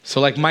So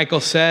like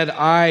Michael said,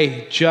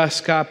 I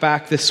just got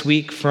back this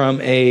week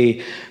from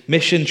a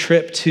mission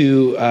trip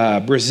to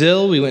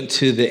Brazil. We went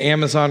to the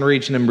Amazon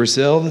region in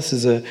Brazil. This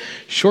is a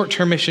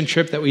short-term mission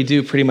trip that we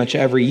do pretty much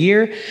every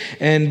year.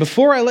 And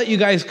before I let you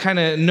guys kind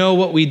of know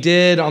what we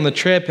did on the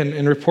trip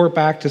and report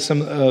back to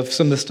some of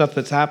the stuff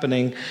that's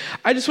happening,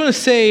 I just want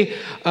to say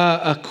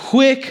a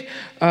quick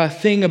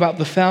thing about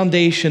the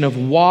foundation of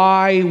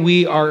why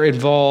we are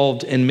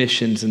involved in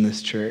missions in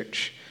this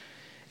church.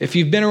 If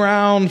you've been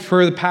around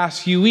for the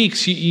past few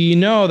weeks, you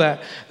know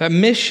that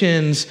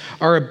missions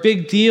are a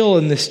big deal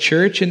in this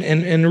church.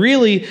 And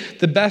really,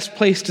 the best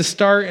place to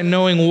start in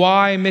knowing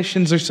why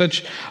missions are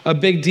such a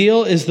big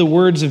deal is the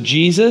words of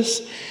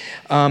Jesus.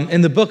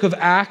 In the book of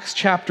Acts,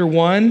 chapter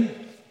 1,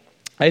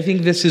 I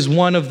think this is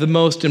one of the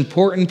most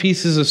important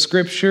pieces of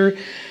scripture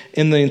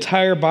in the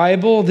entire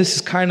Bible. This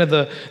is kind of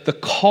the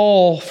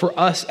call for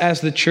us as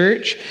the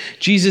church.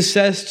 Jesus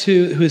says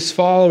to his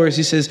followers,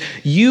 he says,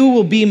 "You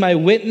will be my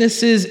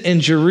witnesses in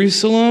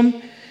Jerusalem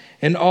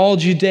and all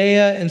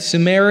Judea and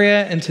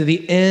Samaria and to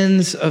the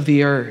ends of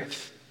the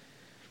earth."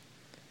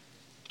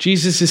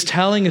 Jesus is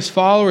telling his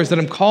followers that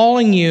I'm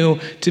calling you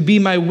to be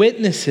my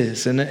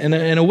witnesses. And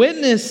a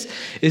witness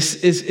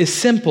is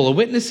simple. A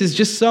witness is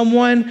just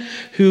someone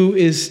who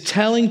is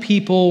telling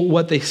people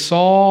what they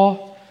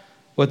saw,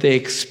 what they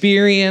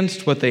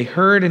experienced, what they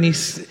heard. And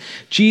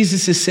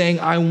Jesus is saying,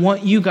 I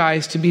want you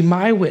guys to be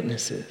my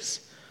witnesses.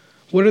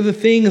 What are the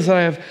things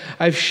that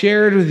I've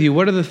shared with you?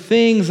 What are the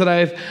things that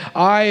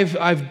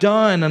I've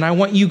done? And I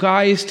want you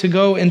guys to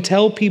go and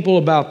tell people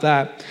about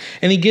that.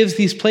 And he gives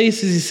these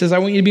places. He says, I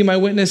want you to be my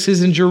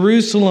witnesses in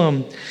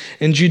Jerusalem,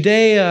 in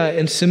Judea,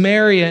 in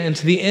Samaria, and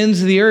to the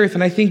ends of the earth.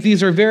 And I think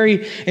these are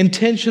very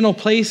intentional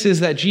places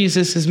that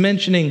Jesus is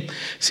mentioning.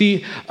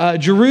 See,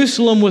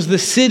 Jerusalem was the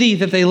city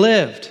that they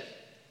lived.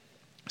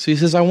 So he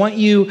says, I want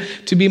you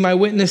to be my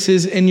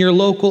witnesses in your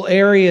local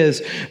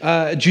areas.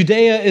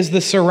 Judea is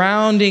the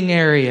surrounding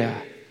area.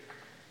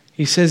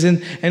 He says,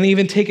 and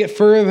even take it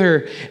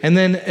further. And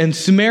then in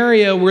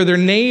Samaria were their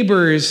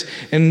neighbors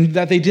and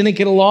that they didn't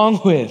get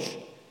along with.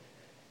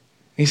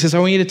 He says, I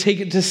want you to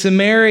take it to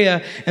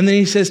Samaria. And then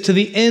he says, to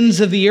the ends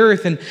of the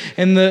earth.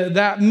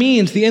 That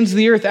means, the ends of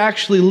the earth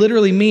actually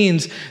literally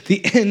means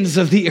the ends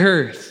of the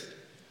earth.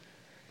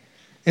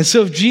 And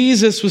so if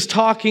Jesus was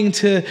talking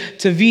to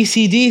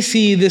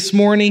VCDC this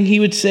morning,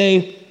 he would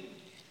say,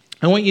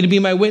 I want you to be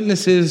my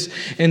witnesses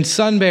in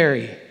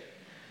Sunbury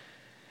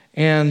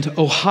and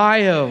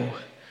Ohio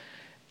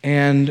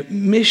and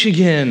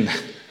Michigan.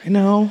 I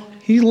know,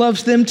 he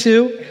loves them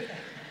too.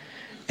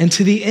 And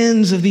to the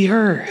ends of the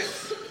earth.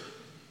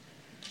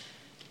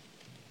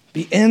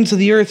 The ends of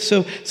the earth.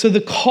 So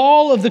the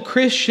call of the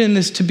Christian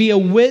is to be a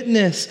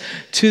witness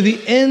to the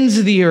ends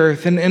of the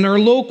earth and our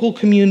local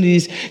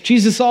communities.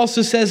 Jesus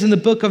also says in the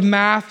book of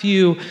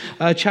Matthew,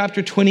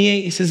 chapter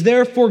 28, he says,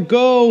 therefore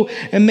go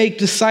and make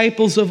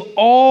disciples of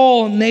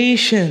all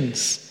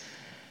nations,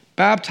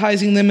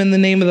 baptizing them in the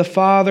name of the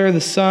Father,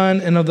 the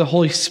Son, and of the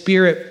Holy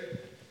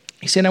Spirit.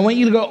 He said, I want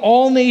you to go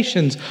all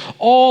nations,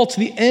 all to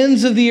the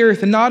ends of the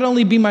earth, and not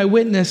only be my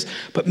witness,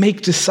 but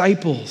make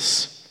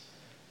disciples.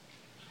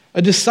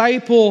 A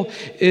disciple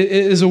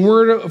is a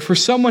word for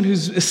someone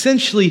who's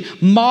essentially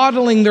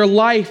modeling their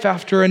life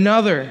after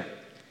another.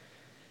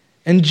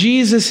 And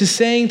Jesus is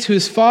saying to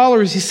his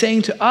followers, he's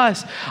saying to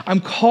us,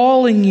 I'm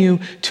calling you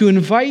to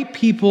invite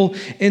people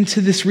into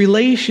this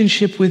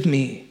relationship with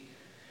me,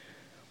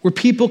 where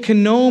people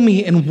can know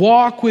me and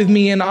walk with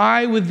me and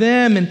I with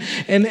them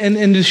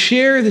and to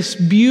share this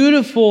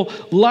beautiful,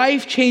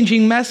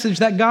 life-changing message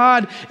that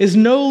God is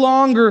no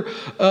longer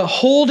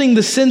holding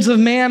the sins of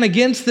man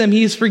against them.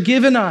 He has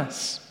forgiven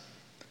us.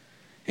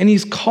 And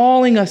he's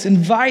calling us,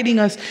 inviting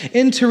us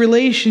into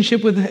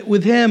relationship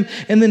with him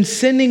and then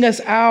sending us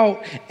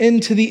out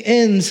into the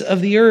ends of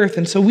the earth.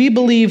 And so we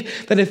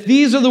believe that if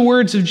these are the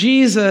words of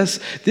Jesus,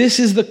 this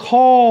is the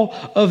call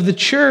of the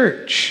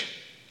church.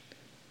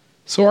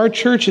 So our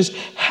church is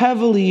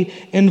heavily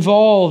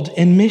involved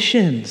in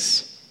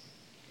missions,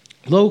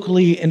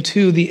 locally and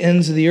to the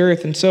ends of the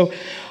earth. And so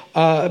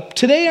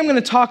today I'm going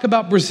to talk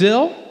about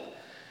Brazil,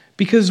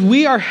 because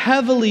we are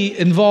heavily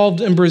involved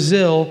in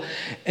Brazil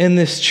in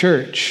this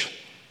church.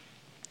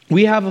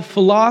 We have a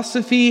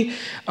philosophy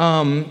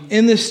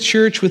in this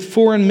church with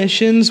foreign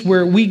missions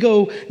where we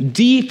go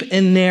deep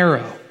and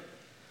narrow.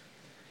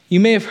 You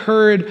may have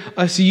heard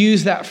us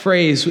use that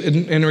phrase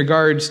in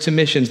regards to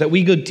missions, that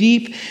we go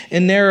deep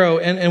and narrow.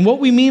 And what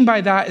we mean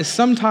by that is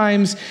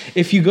sometimes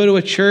if you go to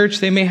a church,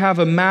 they may have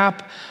a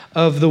map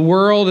of the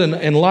world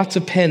and lots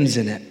of pens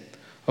in it,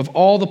 of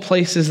all the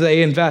places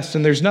they invest.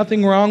 And there's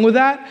nothing wrong with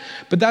that,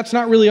 but that's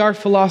not really our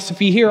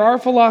philosophy here. Our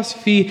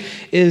philosophy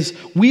is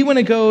we want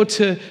to go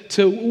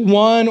to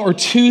one or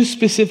two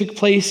specific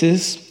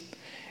places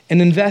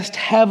and invest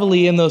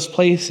heavily in those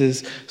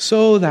places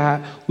so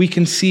that we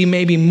can see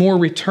maybe more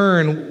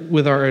return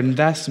with our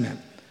investment.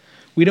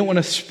 We don't want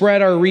to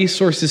spread our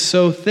resources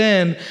so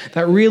thin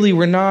that really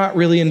we're not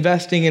really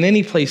investing in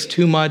any place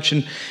too much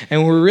and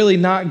we're really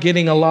not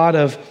getting a lot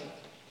of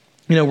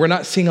we're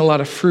not seeing a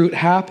lot of fruit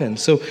happen.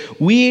 So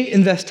we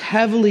invest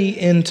heavily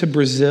into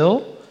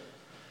Brazil.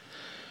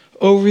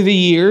 Over the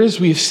years,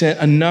 we've sent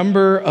a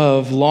number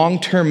of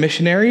long-term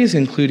missionaries,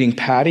 including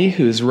Patty,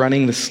 who's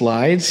running the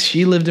slides.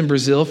 She lived in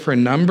Brazil for a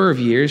number of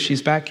years.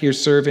 She's back here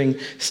serving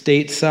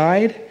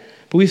stateside.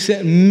 But we've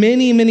sent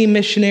many, many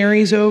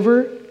missionaries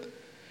over.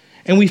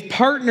 And we've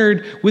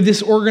partnered with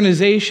this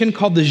organization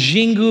called the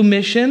Xingu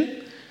Mission.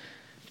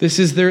 This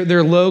is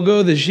their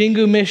logo. The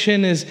Xingu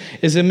Mission is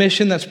a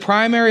mission that's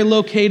primarily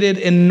located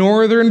in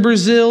northern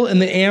Brazil in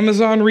the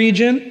Amazon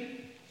region.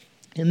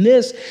 And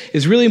this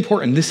is really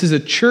important. This is a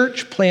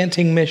church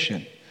planting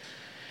mission.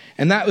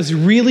 And that was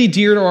really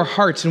dear to our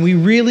hearts. And we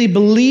really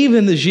believe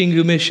in the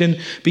Xingu Mission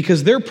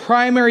because their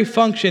primary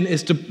function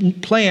is to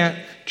plant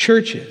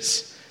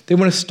churches. They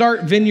want to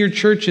start vineyard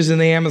churches in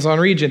the Amazon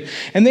region.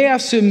 And they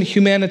have some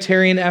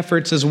humanitarian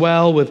efforts as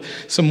well with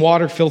some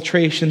water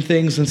filtration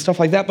things and stuff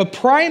like that. But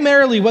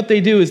primarily what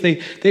they do is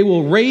they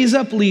will raise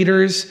up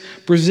leaders,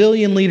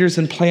 Brazilian leaders,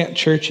 and plant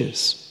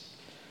churches.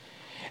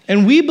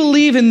 And we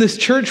believe in this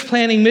church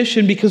planting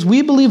mission because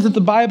we believe that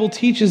the Bible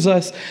teaches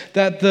us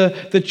that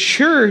the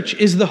church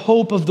is the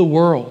hope of the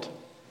world.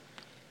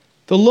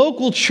 The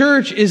local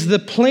church is the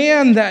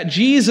plan that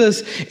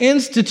Jesus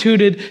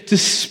instituted to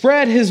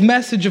spread his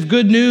message of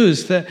good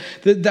news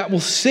that will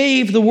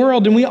save the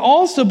world. And we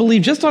also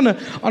believe, just on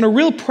a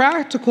real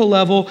practical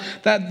level,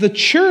 that the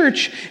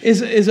church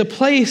is a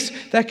place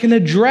that can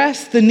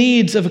address the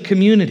needs of a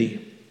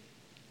community.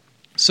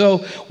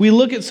 So we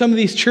look at some of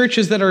these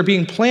churches that are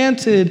being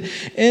planted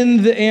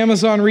in the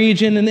Amazon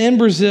region and in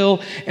Brazil,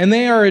 and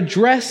they are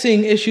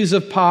addressing issues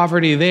of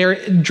poverty. They are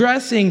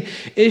addressing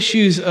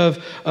issues of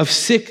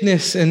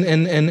sickness and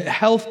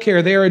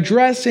healthcare. They are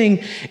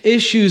addressing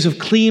issues of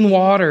clean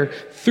water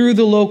through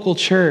the local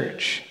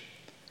church.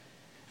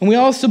 And we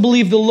also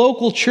believe the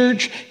local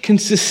church can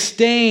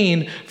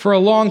sustain for a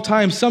long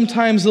time.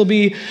 Sometimes there'll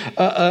be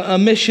a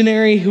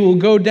missionary who will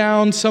go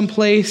down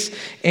someplace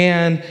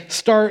and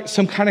start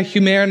some kind of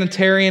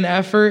humanitarian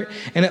effort,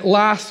 and it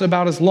lasts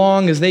about as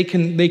long as they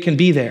can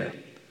be there.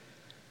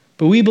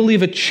 But we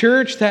believe a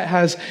church that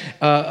has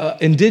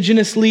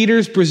indigenous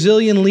leaders,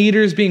 Brazilian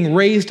leaders being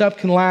raised up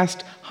can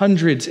last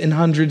hundreds and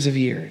hundreds of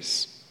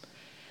years.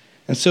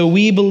 And so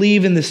we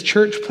believe in this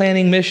church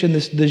planting mission, the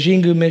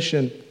Xingu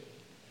Mission.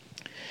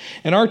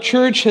 And our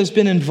church has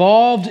been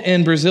involved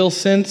in Brazil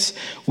since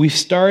we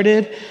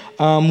started.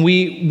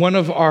 One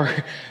of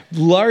our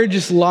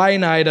largest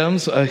line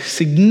items, a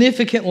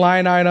significant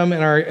line item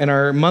in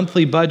our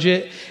monthly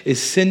budget,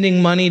 is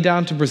sending money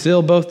down to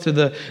Brazil, both to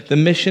the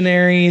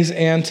missionaries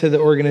and to the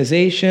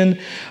organization.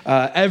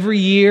 Every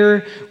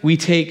year, we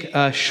take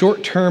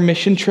short-term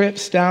mission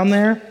trips down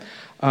there.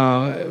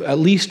 At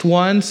least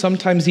one,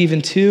 sometimes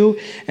even two.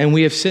 And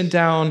we have sent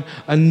down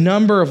a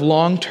number of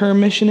long-term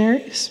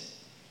missionaries.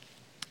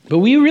 But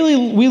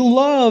we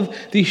love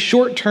these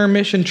short-term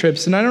mission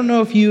trips. And I don't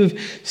know if you've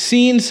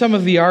seen some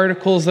of the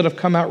articles that have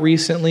come out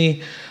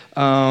recently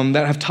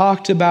that have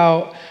talked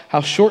about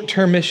how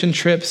short-term mission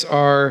trips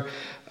are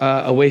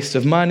a waste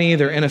of money,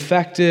 they're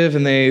ineffective,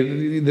 and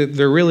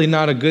they're really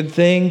not a good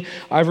thing.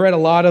 I've read a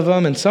lot of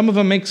them, and some of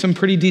them make some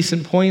pretty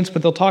decent points,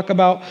 but they'll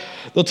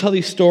tell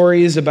these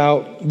stories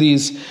about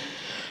these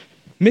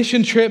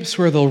mission trips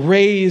where they'll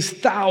raise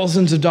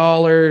thousands of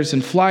dollars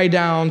and fly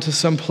down to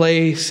some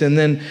place and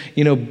then,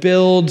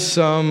 build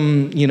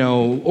some,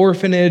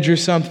 orphanage or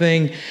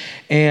something,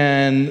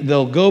 and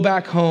they'll go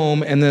back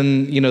home, and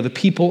then, the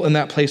people in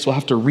that place will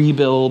have to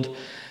rebuild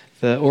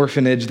the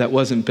orphanage that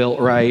wasn't built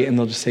right, and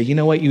they'll just say, you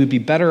know what, you would be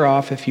better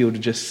off if you would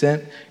have just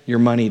sent your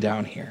money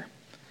down here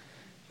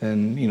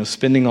than,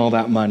 spending all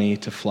that money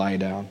to fly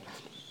down.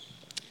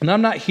 And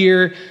I'm not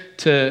here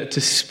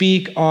to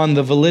speak on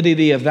the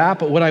validity of that,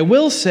 but what I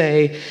will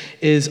say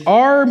is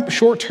our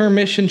short-term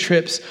mission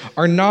trips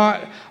are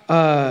not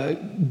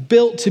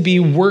built to be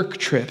work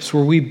trips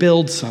where we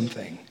build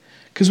something.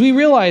 Because we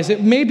realize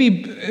it may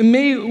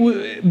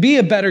be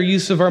a better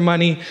use of our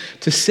money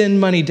to send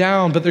money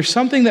down, but there's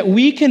something that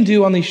we can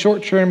do on these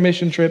short-term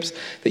mission trips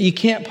that you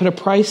can't put a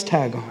price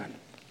tag on.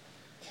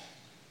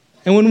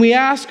 And when we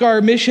ask our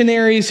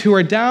missionaries who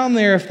are down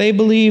there if they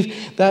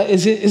believe that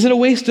is it a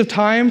waste of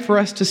time for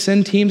us to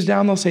send teams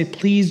down, they'll say,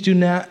 please do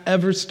not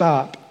ever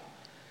stop.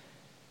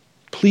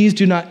 Please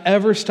do not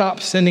ever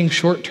stop sending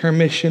short-term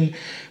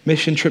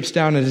mission trips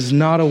down. It is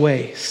not a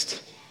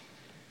waste.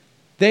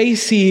 They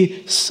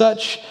see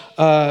such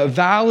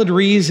valid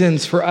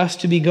reasons for us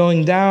to be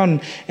going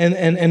down.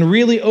 And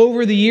really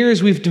over the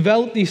years, we've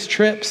developed these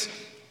trips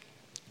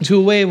to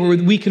a way where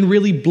we can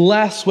really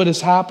bless what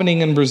is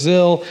happening in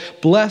Brazil,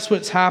 bless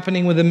what's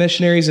happening with the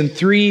missionaries in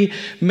three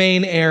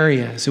main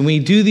areas. And we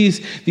do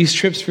these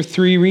trips for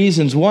three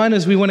reasons. One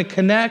is we want to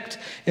connect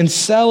and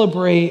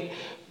celebrate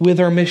with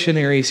our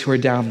missionaries who are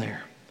down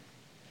there.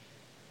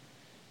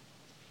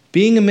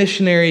 Being a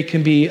missionary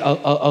can be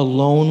a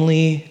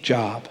lonely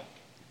job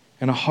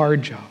and a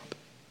hard job.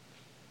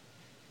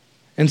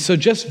 And so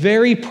just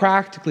very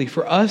practically,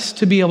 for us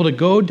to be able to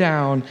go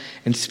down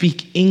and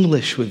speak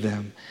English with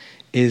them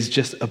is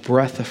just a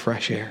breath of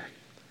fresh air.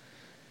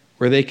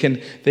 where they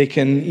can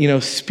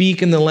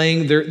speak in the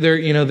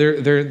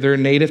their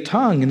native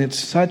tongue, and it's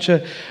such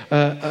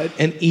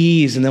an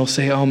ease. And they'll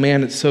say, "Oh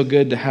man, it's so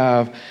good to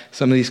have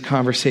some of these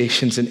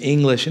conversations in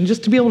English," and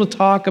just to be able to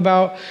talk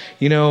about,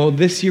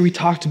 this year we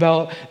talked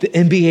about the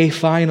NBA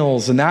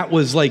Finals, and that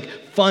was like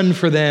fun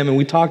for them, and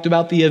we talked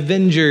about the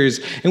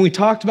Avengers, and we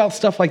talked about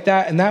stuff like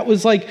that, and that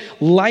was like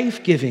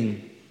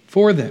life-giving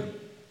for them.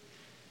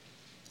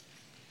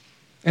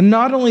 And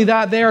not only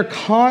that, they are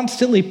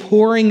constantly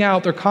pouring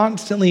out, they're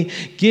constantly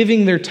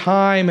giving their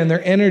time and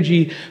their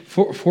energy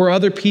for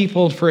other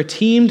people, for a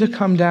team to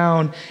come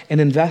down and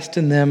invest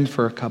in them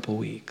for a couple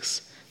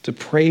weeks, to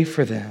pray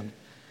for them,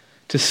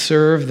 to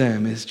serve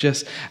them. Is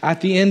just, at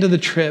the end of the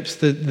trips,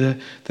 the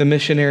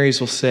missionaries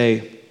will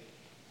say,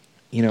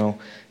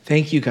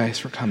 thank you guys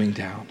for coming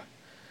down.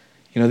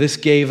 This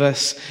gave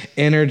us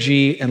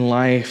energy and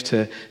life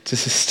to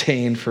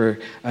sustain for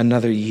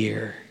another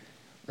year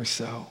or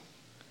so.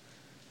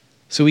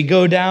 So we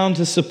go down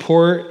to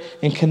support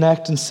and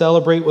connect and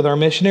celebrate with our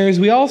missionaries.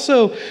 We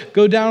also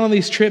go down on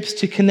these trips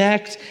to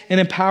connect and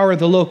empower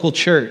the local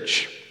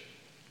church.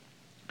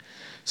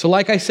 So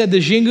like I said, the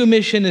Xingu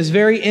Mission is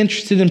very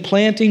interested in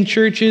planting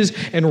churches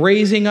and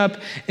raising up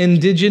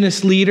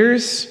indigenous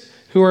leaders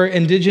who are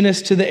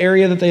indigenous to the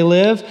area that they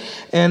live.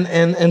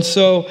 And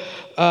so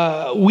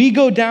we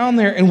go down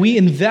there and we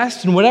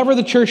invest in whatever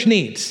the church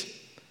needs.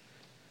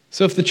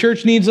 So if the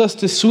church needs us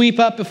to sweep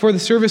up before the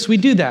service, we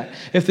do that.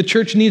 If the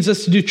church needs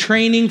us to do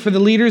training for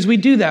the leaders, we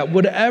do that.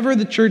 Whatever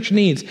the church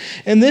needs.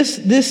 And this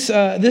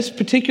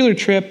particular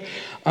trip,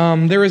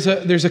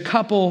 there's a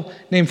couple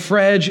named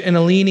Fred and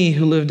Alini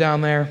who live down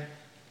there,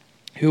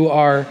 who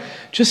are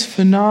just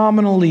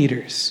phenomenal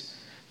leaders.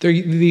 They're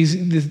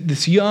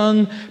this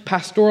young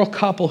pastoral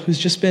couple who's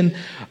just been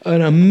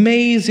an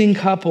amazing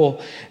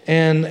couple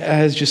and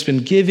has just been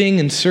giving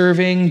and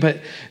serving.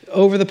 But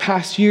over the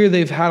past year,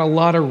 they've had a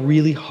lot of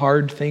really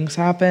hard things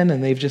happen,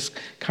 and they've just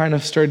kind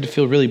of started to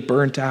feel really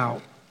burnt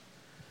out.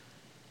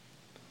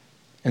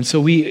 And so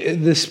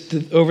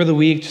over the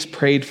week, just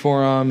prayed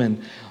for them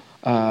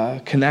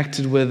and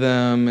connected with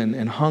them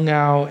and hung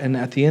out. And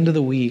at the end of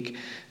the week,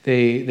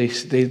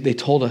 they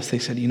told us, they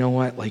said, "You know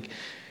what,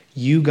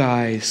 you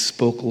guys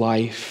spoke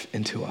life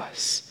into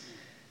us.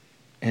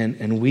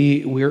 And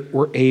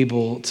we're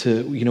able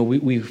to,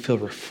 we feel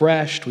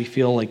refreshed. We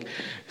feel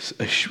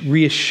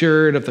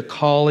reassured of the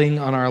calling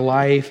on our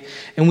life.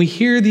 And we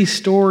hear these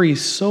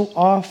stories so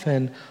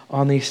often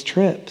on these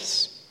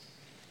trips.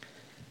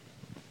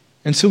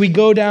 And so we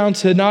go down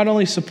to not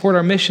only support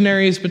our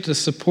missionaries, but to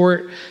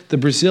support the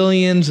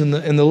Brazilians and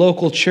the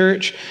local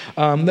church.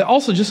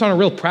 Also, just on a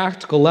real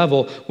practical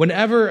level,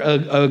 whenever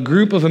a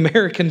group of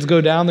Americans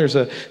go down, there's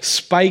a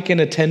spike in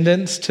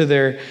attendance to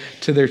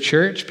their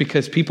church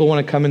because people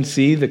want to come and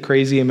see the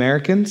crazy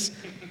Americans.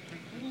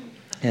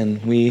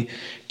 And we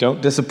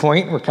don't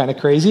disappoint. We're kind of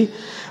crazy.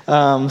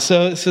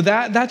 So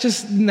that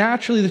just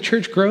naturally the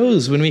church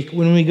grows when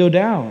we go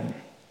down.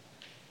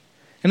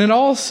 And it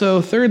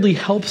also, thirdly,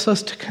 helps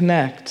us to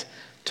connect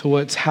to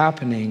what's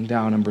happening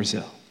down in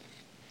Brazil.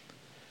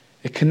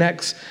 It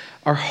connects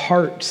our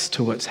hearts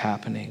to what's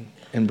happening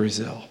in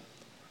Brazil.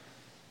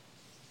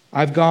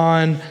 I've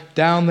gone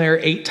down there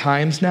 8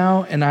 times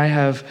now, and I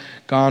have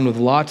gone with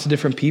lots of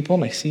different people,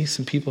 and I see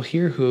some people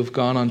here who have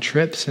gone on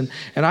trips, and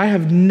I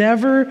have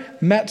never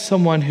met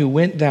someone who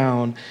went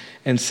down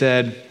and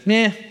said,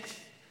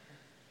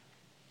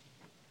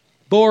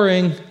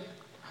 boring.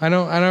 I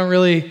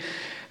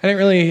didn't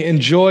really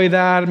enjoy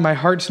that. My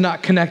heart's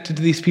not connected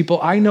to these people.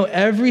 I know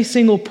every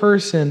single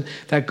person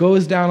that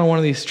goes down on one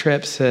of these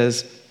trips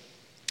says,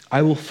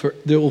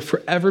 there will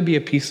forever be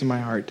a piece of my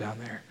heart down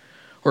there.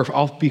 Or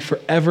I'll be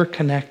forever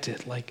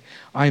connected.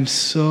 I'm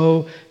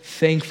so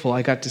thankful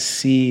I got to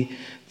see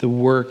the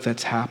work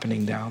that's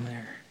happening down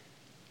there.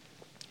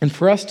 And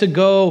for us to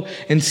go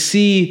and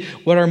see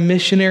what our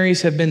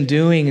missionaries have been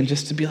doing and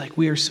just to be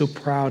we are so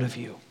proud of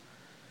you.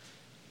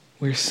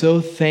 We're so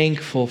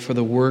thankful for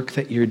the work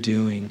that you're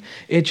doing.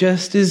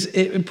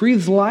 It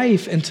breathes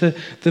life into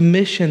the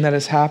mission that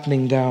is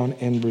happening down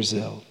in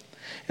Brazil.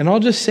 And I'll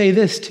just say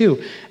this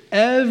too.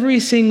 Every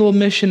single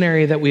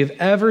missionary that we've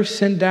ever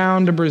sent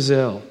down to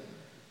Brazil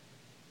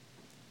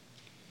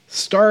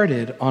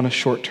started on a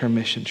short-term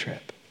mission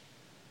trip.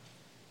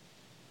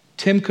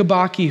 Tim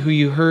Kabaki, who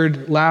you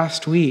heard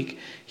last week,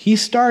 he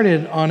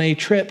started on a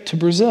trip to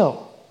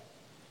Brazil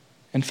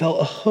and felt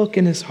a hook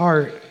in his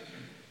heart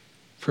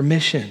for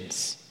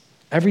missions.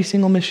 Every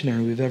single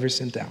missionary we've ever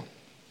sent down.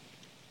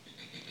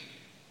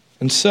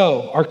 And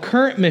so, our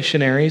current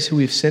missionaries who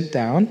we've sent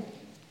down,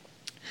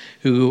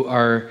 who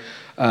are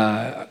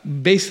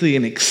basically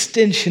an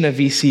extension of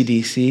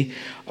ECDC,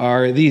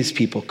 are these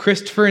people.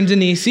 Christopher and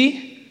Denise.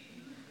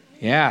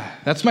 Yeah,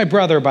 that's my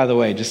brother, by the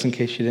way, just in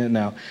case you didn't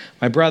know.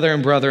 My brother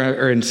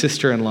and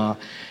sister-in-law.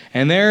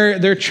 And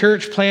they're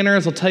church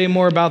planners. I'll tell you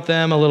more about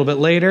them a little bit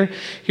later.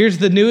 Here's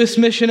the newest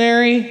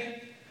missionary,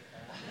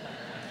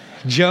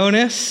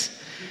 Jonas.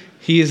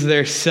 He is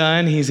their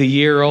son. He's a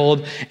year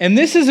old. And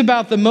this is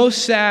about the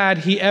most sad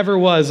he ever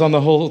was on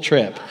the whole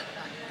trip.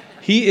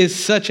 He is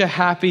such a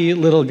happy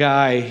little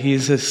guy.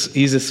 He's a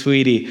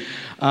sweetie.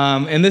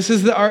 And this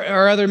is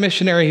our other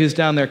missionary who's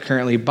down there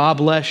currently, Bob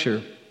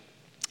Lesher.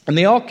 And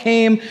they all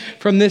came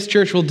from this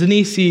church. Well,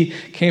 Denise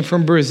came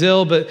from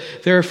Brazil, but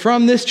they're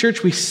from this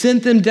church. We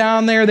sent them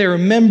down there. They were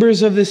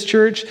members of this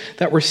church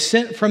that were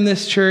sent from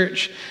this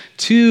church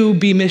to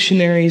be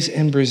missionaries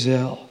in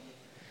Brazil.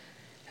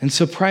 And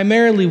so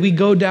primarily we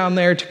go down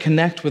there to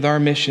connect with our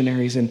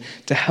missionaries and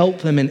to help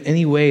them in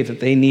any way that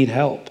they need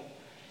help.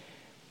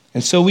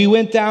 And so we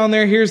went down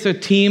there. Here's the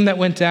team that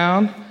went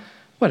down.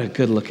 What a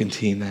good-looking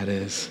team that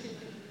is.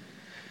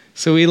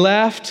 So we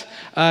left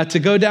to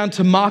go down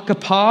to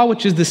Macapá,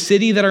 which is the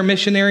city that our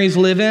missionaries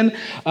live in.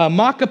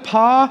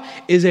 Macapá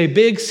is a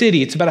big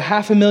city. It's about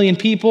 500,000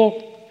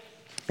 people.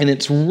 And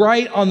it's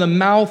right on the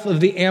mouth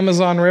of the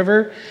Amazon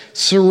River,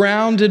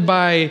 surrounded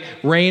by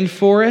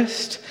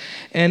rainforest.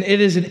 And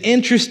it is an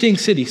interesting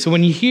city. So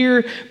when you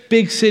hear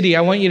big city,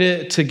 I want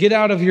you to get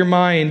out of your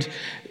mind,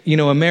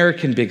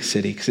 American big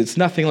city, because it's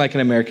nothing like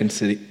an American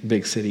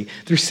big city.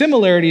 There's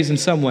similarities in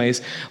some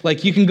ways.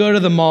 Like you can go to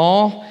the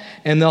mall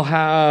and they'll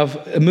have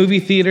a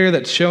movie theater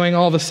that's showing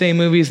all the same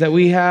movies that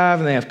we have,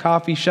 and they have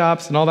coffee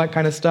shops and all that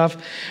kind of stuff.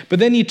 But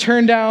then you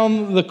turn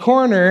down the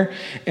corner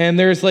and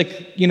there's a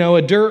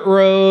dirt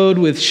road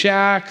with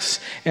shacks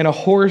and a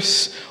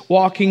horse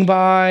walking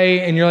by,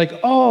 and you're like,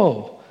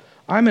 oh,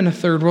 I'm in a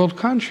third world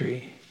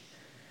country.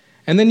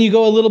 And then you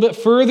go a little bit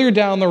further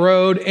down the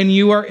road and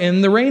you are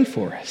in the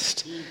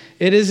rainforest.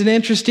 It is an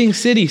interesting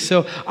city.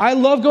 So I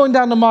love going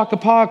down to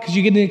Macapá because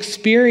you get an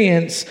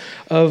experience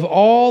of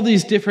all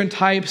these different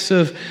types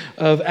of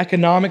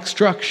economic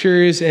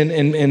structures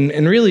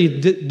and really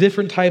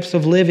different types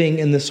of living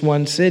in this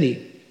one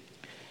city.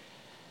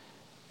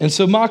 And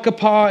so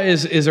Macapá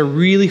is a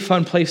really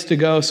fun place to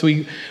go. So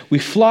we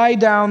fly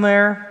down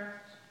there,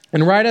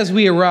 and right as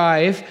we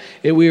arrive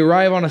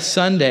on a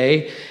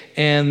Sunday,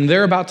 and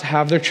they're about to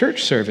have their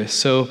church service.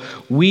 So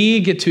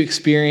we get to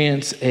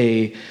experience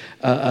a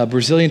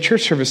Brazilian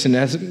church service. And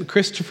as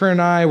Christopher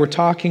and I were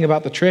talking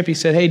about the trip, he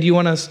said, hey, do you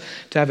want us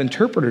to have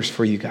interpreters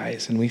for you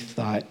guys? And we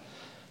thought,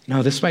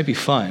 no, this might be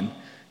fun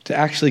to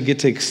actually get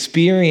to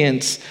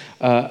experience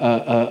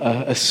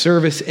a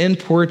service in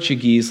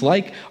Portuguese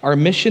like our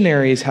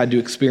missionaries had to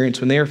experience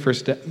when they were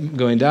first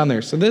going down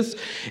there. So this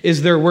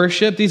is their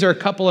worship. These are a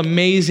couple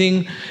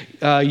amazing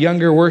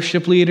younger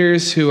worship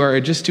leaders who are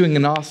just doing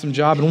an awesome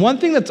job. And one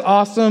thing that's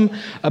awesome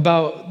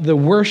about the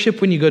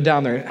worship when you go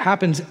down there, it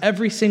happens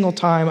every single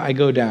time I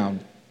go down,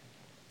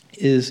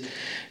 is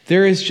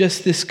there is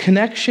just this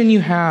connection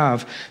you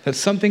have that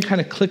something kind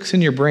of clicks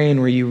in your brain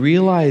where you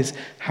realize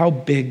how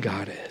big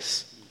God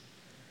is.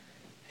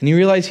 And you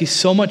realize he's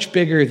so much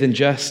bigger than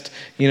just,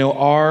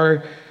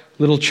 our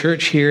little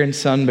church here in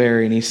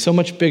Sunbury. And he's so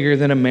much bigger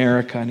than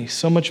America. And he's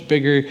so much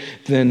bigger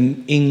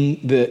than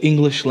the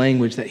English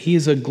language, that he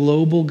is a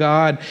global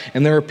God.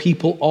 And there are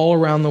people all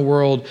around the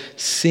world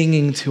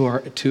singing to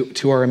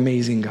our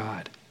amazing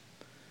God.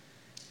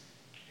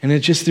 And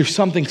there's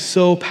something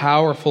so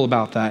powerful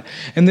about that.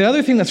 And the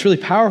other thing that's really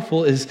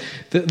powerful is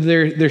that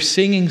they're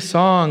singing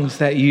songs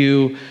that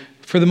you,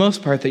 for the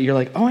most part, that you're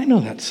like, oh, I know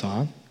that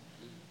song.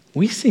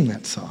 We sing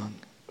that song.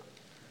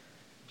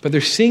 But they're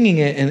singing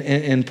it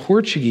in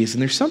Portuguese,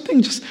 and there's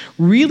something just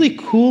really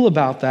cool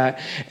about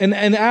that. And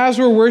as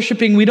we're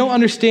worshiping, we don't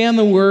understand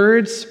the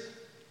words,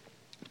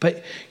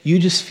 but you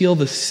just feel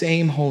the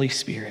same Holy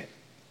Spirit.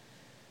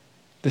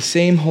 The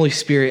same Holy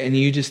Spirit, and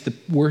the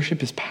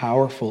worship is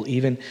powerful,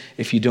 even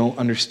if you don't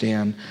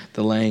understand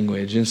the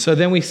language. And so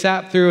then we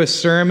sat through a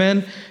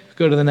sermon.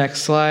 Go to the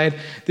next slide.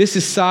 This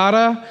is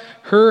Sara.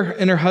 Her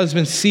and her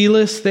husband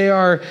Silas, they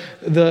are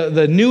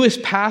the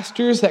newest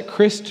pastors that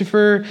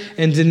Christopher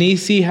and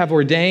Denise have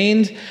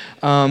ordained.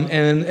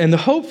 And the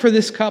hope for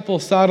this couple,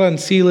 Sara and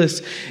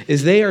Silas,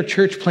 is they are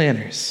church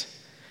planners.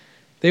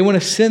 They want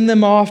to send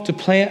them off to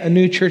plant a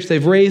new church.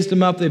 They've raised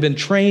them up. They've been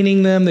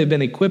training them. They've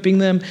been equipping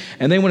them.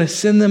 And they want to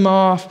send them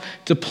off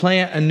to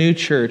plant a new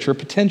church, or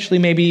potentially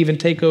maybe even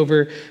take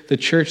over the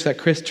church that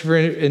Christopher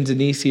and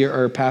Denise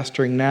are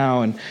pastoring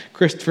now. And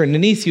Christopher and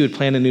Denise would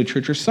plant a new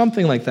church or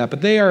something like that.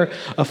 But they are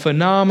a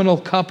phenomenal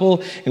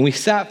couple. And we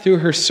sat through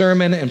her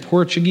sermon in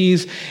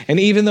Portuguese. And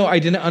even though I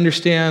didn't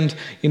understand,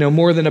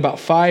 more than about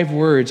 5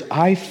 words,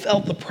 I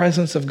felt the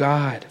presence of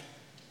God.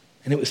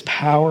 And it was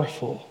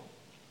powerful.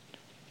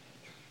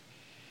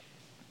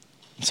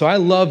 So I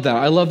love that.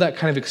 I love that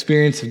kind of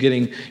experience of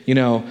getting,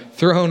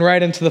 thrown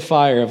right into the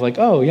fire of like,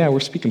 oh yeah, we're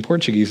speaking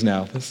Portuguese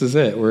now. This is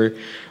it. We're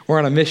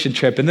on a mission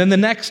trip. And then the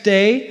next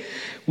day,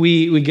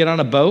 we get on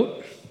a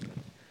boat,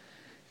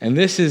 and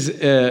this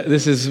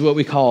is what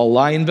we call a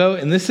line boat,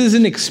 and this is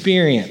an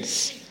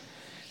experience.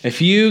 If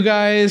you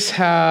guys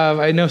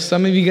I know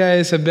some of you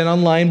guys have been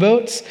on line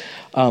boats.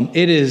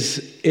 It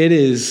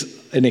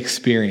is an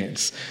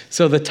experience.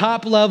 So the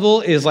top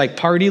level is like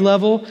party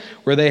level,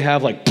 where they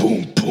have like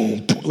boom,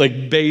 boom, boom,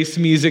 like bass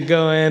music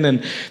going,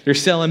 and they're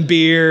selling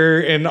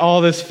beer and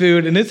all this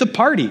food, and it's a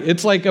party.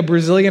 It's like a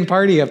Brazilian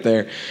party up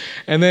there.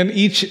 And then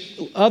each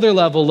other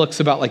level looks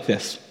about like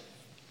this.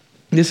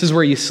 This is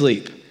where you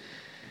sleep.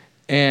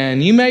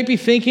 And you might be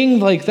thinking,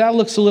 like, that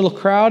looks a little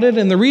crowded.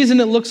 And the reason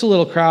it looks a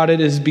little crowded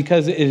is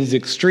because it is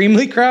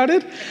extremely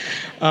crowded.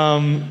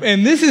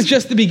 And this is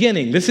just the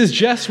beginning. This is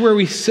just where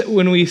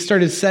when we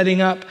started setting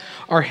up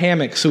our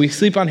hammocks. So we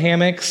sleep on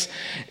hammocks,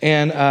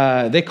 and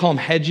they call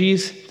them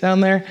hedgies down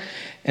there.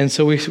 And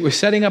so we're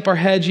setting up our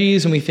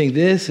hedgies, and we think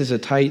this is a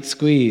tight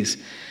squeeze.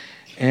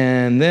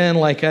 And then,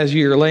 like, as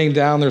you're laying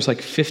down, there's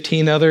like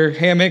 15 other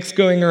hammocks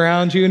going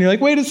around you, and you're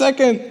like, wait a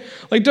second.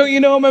 Like, don't you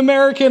know I'm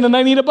American and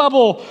I need a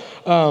bubble?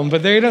 But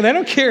they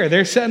don't care.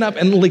 They're setting up.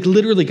 And like,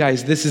 literally,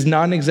 guys, this is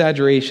not an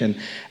exaggeration.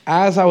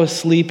 As I was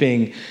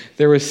sleeping,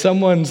 there was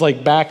someone's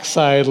like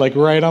backside, like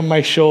right on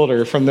my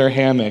shoulder from their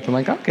hammock. I'm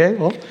like, okay,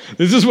 well,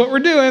 this is what we're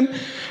doing.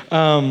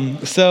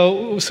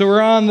 So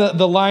we're on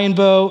the line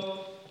boat.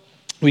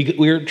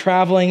 We're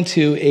traveling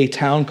to a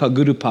town called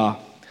Gurupá.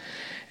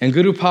 And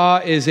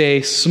Gurupá is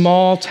a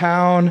small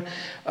town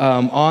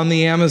on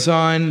the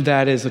Amazon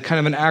that is a kind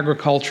of an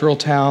agricultural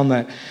town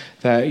that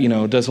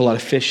does a lot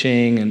of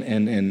fishing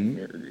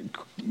and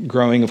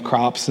growing of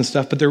crops and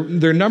stuff. But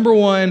their number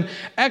one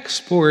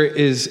export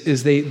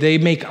is they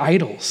make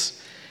idols,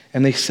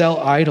 and they sell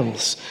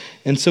idols.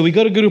 And so we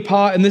go to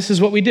Gurupá, and this is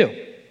what we do.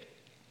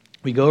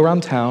 We go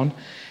around town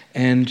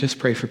and just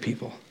pray for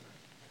people.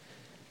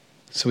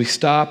 So we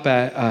stop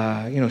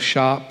at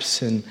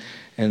shops and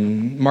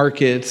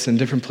markets and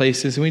different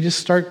places, and we just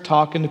start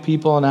talking to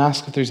people and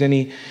ask if there's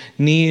any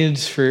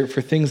needs for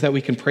things that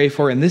we can pray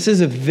for. And this is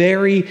a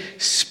very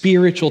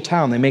spiritual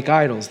town. They make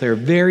idols. They're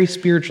very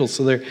spiritual,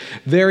 so they're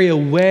very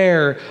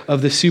aware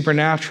of the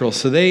supernatural.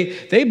 So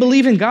they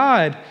believe in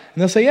God,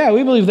 and they'll say, yeah,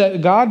 we believe that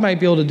God might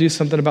be able to do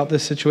something about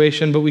this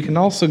situation, but we can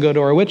also go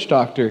to our witch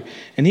doctor,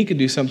 and he could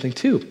do something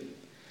too.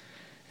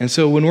 And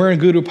so when we're in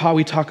Gurupá,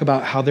 we talk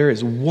about how there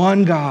is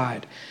one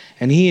God,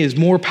 and he is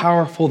more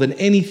powerful than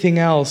anything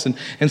else.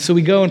 And so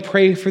we go and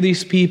pray for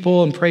these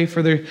people and pray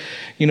for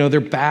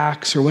their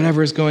backs or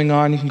whatever is going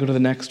on. You can go to the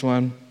next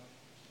one.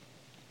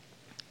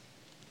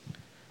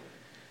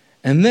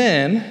 And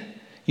then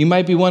you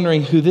might be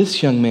wondering who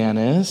this young man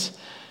is.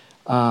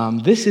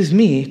 This is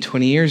me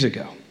 20 years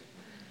ago.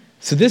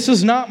 So this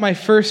was not my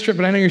first trip,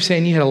 but I know you're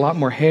saying you had a lot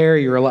more hair,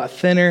 you were a lot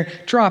thinner.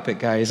 Drop it,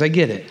 guys. I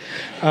get it.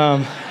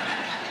 But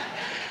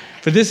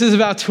this is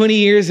about 20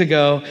 years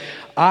ago.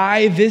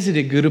 I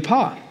visited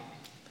Gurupá,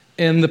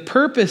 and the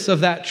purpose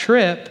of that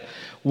trip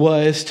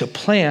was to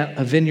plant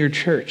a vineyard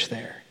church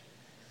there.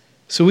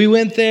 So we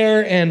went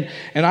there, and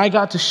I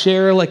got to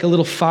share like a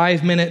little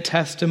 5-minute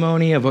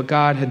testimony of what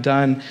God had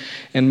done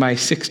in my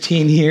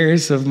 16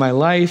 years of my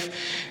life,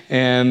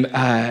 and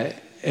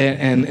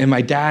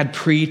my dad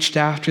preached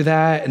after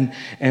that,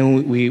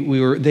 and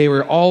they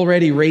were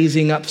already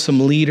raising up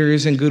some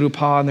leaders in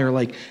Gurupá, and they were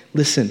like,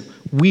 listen,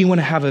 we want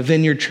to have a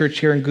vineyard church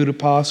here in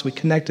Gurupá. So we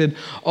connected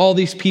all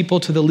these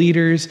people to the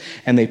leaders,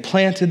 and they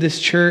planted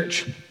this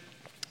church.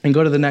 And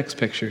go to the next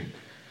picture.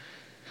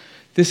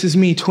 This is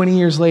me 20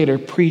 years later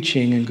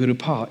preaching in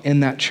Gurupá in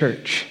that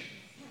church.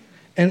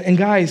 And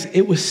guys,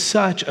 it was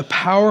such a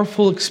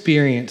powerful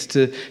experience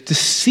to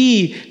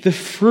see the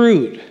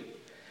fruit,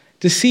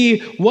 to see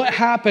what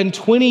happened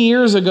 20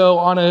 years ago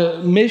on a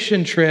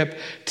mission trip,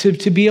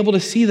 to be able to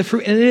see the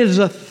fruit. And it is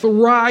a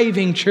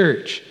thriving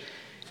church.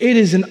 It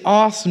is an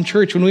awesome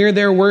church. When we were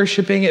there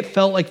worshiping, it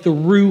felt like the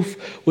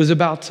roof was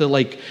about to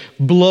like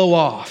blow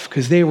off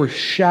because they were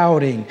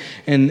shouting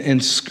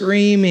and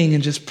screaming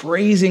and just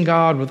praising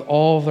God with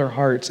all of their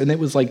hearts. And it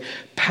was like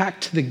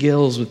packed to the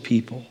gills with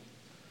people.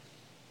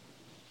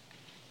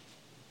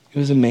 It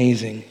was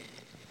amazing.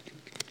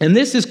 And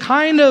this is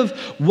kind of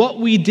what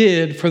we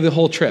did for the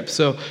whole trip.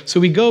 So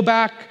we go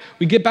back,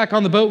 we get back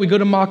on the boat, we go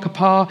to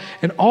Macapá,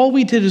 and all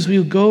we did is we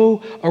would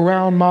go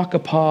around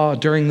Macapá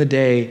during the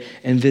day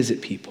and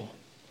visit people.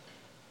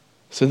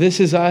 So this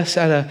is us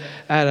at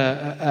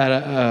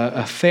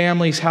a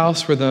family's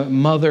house where the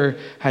mother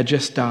had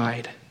just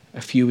died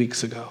a few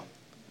weeks ago.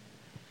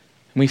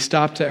 And we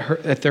stopped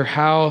at their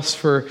house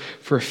for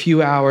a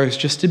few hours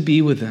just to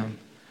be with them.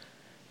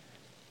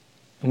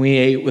 And we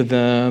ate with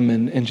them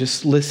and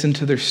just listened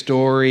to their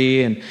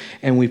story,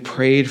 and we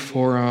prayed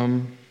for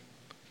them,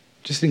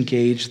 just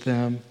engaged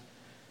them.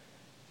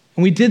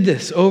 And we did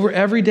this over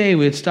every day.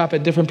 We would stop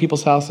at different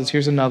people's houses.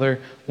 Here's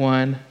another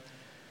one.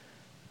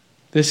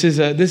 This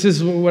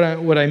is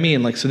what I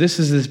mean. Like, so this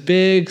is this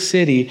big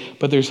city,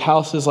 but there's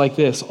houses like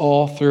this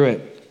all through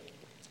it.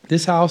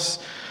 This house,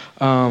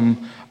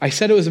 I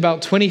said it was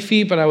about 20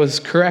 feet, but I was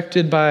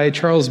corrected by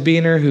Charles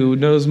Beener, who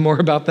knows more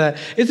about that.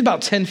 It's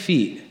about 10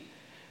 feet.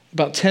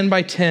 About 10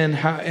 by 10,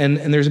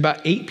 and there's about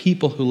 8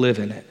 people who live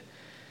in it.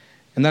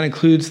 And that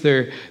includes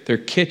their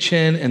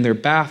kitchen and their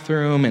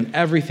bathroom and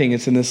everything.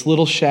 It's in this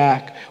little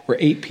shack where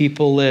 8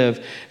 people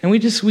live. And we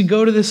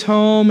go to this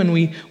home and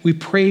we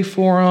pray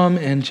for them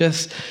and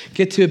just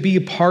get to be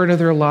a part of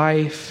their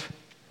life.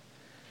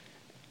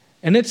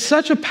 And it's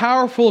such a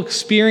powerful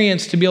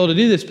experience to be able to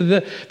do this.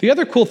 But the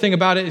other cool thing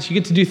about it is you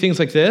get to do things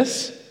like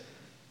this.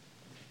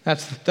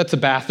 That's a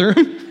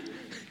bathroom.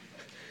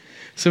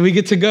 So we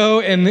get to go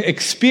and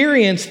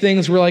experience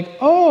things. We're like,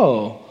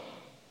 oh,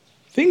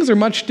 things are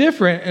much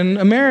different in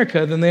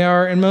America than they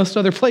are in most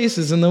other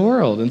places in the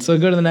world. And so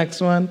go to the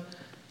next one.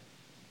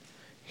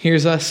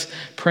 Here's us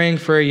praying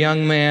for a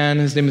young man.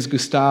 His name is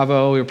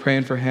Gustavo. We were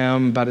praying for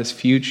him about his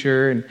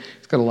future, and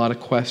he's got a lot of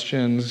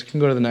questions. You can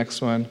go to the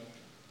next one.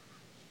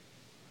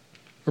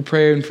 We're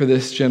praying for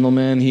this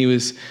gentleman. He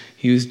was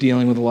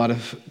dealing with a lot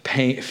of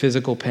pain,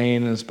 physical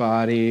pain in his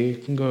body. You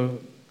can go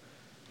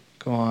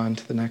on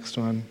to the next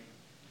one.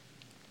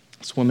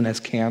 This woman has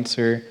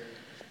cancer.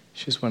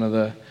 She's one of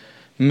the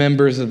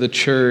members of the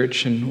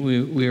church, and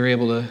we were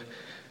able to,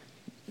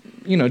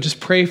 just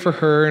pray for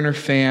her and her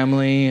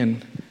family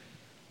and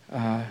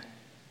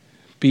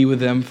be with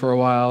them for a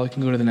while. You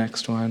can go to the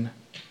next one.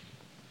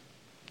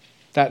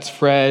 That's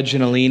Fred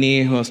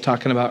Giannolini, who I was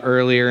talking about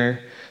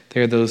earlier.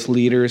 They're those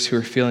leaders who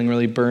are feeling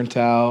really burnt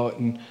out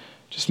and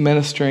just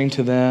ministering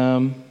to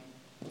them.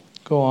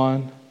 Go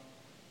on.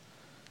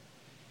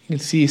 You can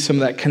see some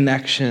of that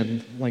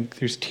connection. Like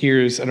there's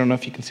tears. I don't know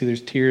if you can see,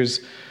 there's tears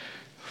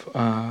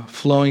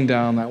flowing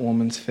down that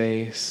woman's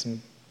face. And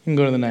you can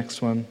go to the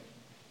next one.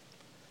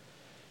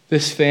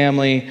 This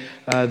family,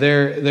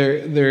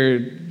 they're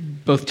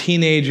both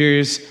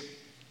teenagers.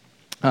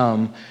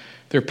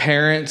 Their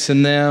parents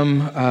and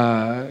them,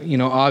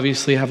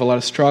 obviously have a lot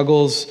of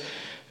struggles,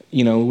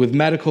 with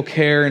medical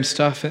care and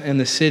stuff in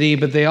the city.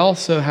 But they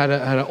also had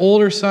an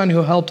older son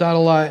who helped out a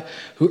lot,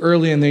 who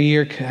early in their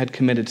year had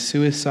committed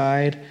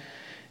suicide.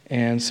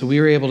 And so we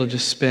were able to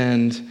just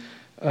spend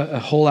a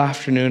whole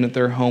afternoon at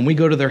their home. We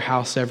go to their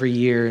house every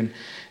year,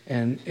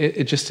 and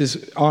it just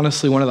is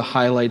honestly one of the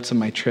highlights of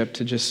my trip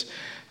to just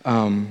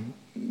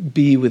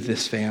be with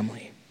this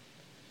family.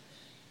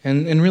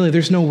 And really,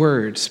 there's no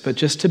words, but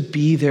just to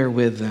be there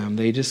with them.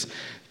 They just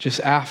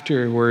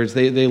afterwards,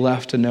 they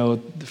left a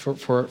note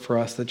for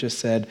us that just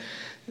said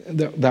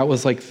that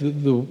was like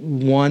the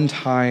one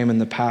time in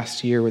the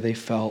past year where they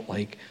felt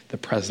like the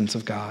presence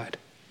of God.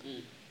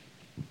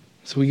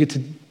 So we get to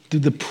do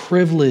the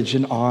privilege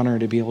and honor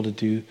to be able to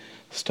do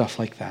stuff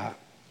like that.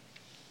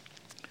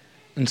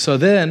 And so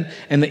then,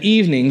 in the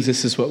evenings,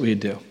 this is what we would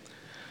do.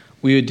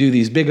 We would do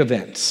these big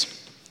events.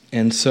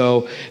 And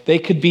so they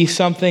could be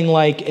something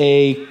like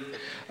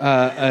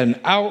an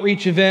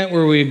outreach event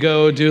where we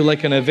go do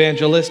like an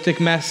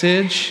evangelistic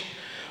message,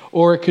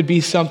 or it could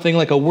be something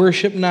like a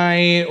worship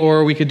night,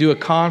 or we could do a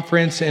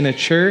conference in a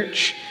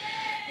church.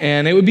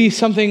 And it would be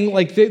something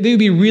like, they would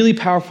be really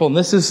powerful. And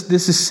this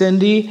is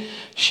Cindy.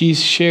 She's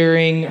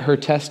sharing her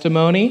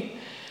testimony,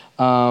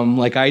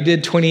 like I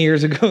did 20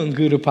 years ago in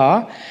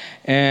Gudapa.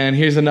 And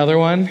here's another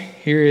one.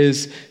 Here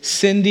is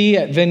Cindy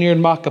at Vineyard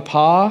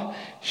Macapa.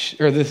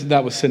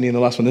 That was Cindy in the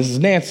last one. This is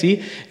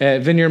Nancy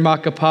at Vineyard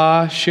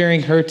Macapa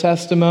sharing her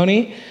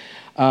testimony.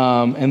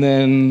 And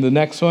then the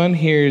next one,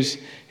 here's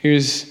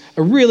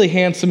a really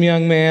handsome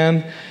young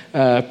man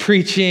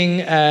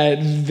preaching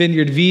at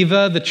Vineyard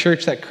Viva, the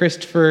church that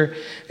Christopher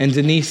and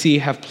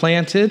Denise have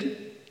planted.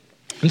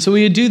 And so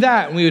we would do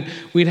that.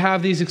 We'd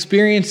have these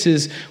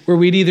experiences where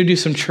we'd either do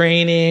some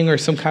training or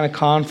some kind of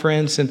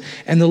conference, and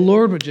the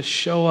Lord would just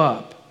show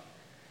up.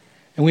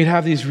 And we'd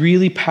have these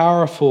really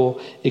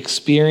powerful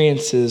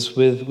experiences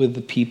with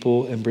the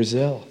people in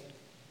Brazil.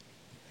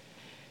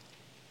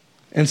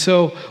 And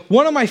so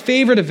one of my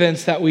favorite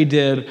events that we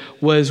did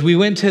was we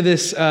went to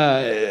this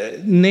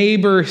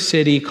neighbor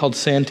city called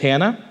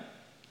Santana.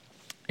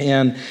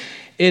 And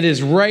it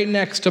is right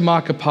next to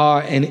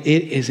Macapá, and it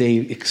is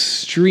an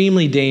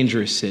extremely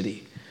dangerous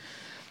city.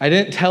 I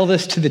didn't tell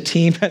this to the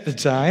team at the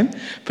time,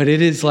 but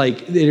it is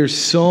like, there's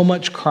so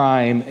much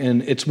crime,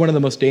 and it's one of the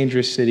most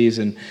dangerous cities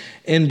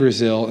in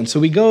Brazil. And so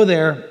we go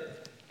there,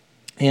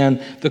 and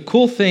the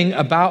cool thing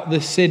about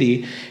this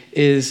city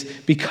is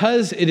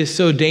because it is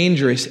so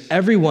dangerous,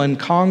 everyone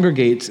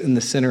congregates in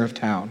the center of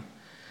town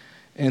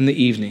in the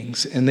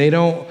evenings, and they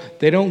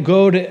don't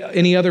go to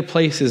any other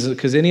places,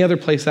 because any other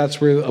place,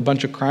 that's where a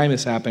bunch of crime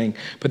is happening.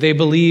 But they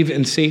believe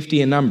in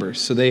safety in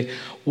numbers, so they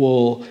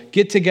will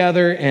get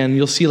together, and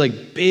you'll see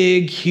like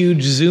big,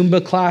 huge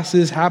Zumba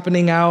classes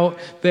happening out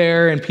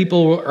there, and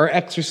people are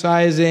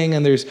exercising,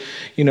 and there's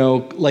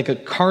like a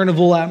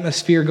carnival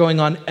atmosphere going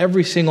on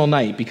every single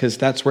night, because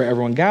that's where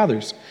everyone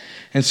gathers.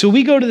 And so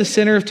we go to the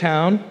center of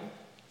town,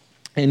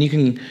 and you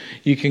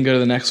can go to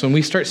the next one.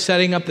 We start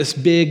setting up this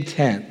big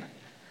tent.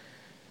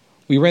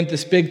 We rent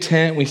this big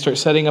tent. We start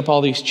setting up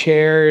all these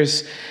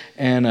chairs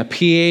and a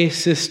PA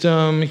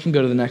system. You can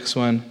go to the next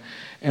one.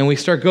 And we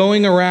start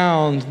going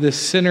around this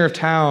center of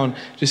town,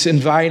 just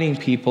inviting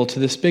people to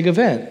this big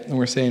event. And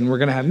we're saying, we're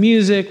going to have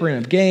music, we're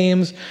going to have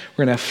games,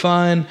 we're going to have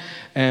fun,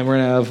 and we're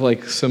going to have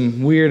like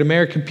some weird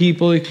American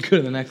people. You can go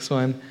to the next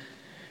one.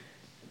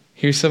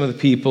 Here's some of the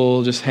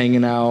people just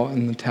hanging out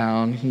in the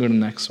town. You can go to the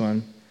next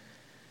one.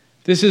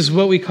 This is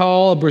what we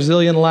call a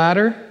Brazilian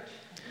ladder.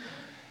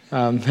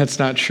 That's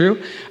not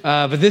true.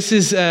 But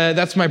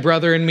that's my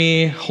brother and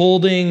me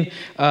holding,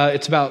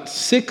 it's about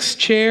 6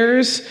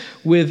 chairs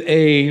with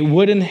a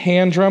wooden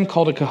hand drum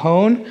called a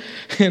cajon,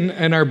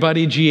 and our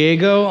buddy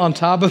Diego on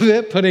top of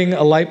it putting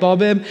a light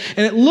bulb in.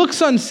 And it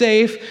looks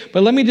unsafe,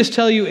 but let me just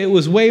tell you, it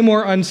was way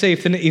more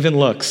unsafe than it even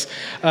looks.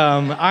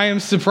 I am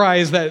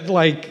surprised that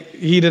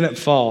he didn't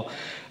fall.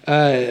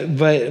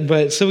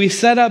 But so we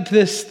set up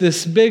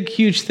this big,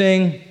 huge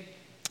thing.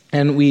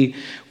 And we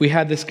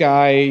had this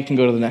guy. You can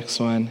go to the next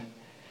one.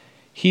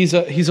 He's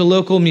a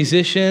local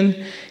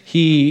musician.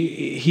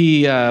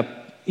 He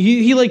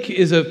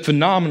is a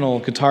phenomenal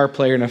guitar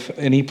player,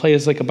 and he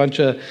plays a bunch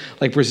of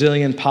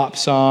Brazilian pop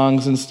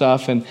songs and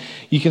stuff. And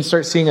you can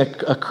start seeing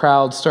a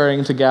crowd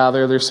starting to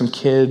gather. There's some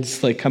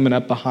kids coming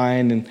up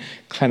behind and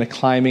kind of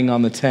climbing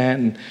on the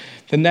tent. And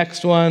the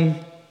next one,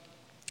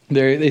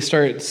 they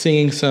start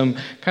singing some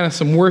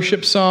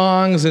worship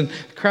songs, and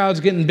the crowd's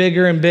getting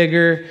bigger and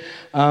bigger.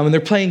 And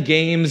they're playing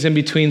games in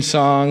between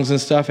songs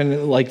and stuff, and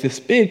this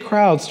big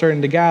crowd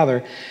starting to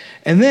gather.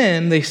 And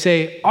then they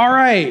say, all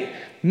right,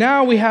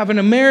 now we have an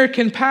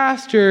American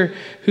pastor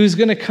who's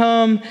going to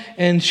come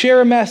and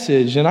share a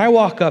message. And I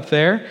walk up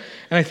there,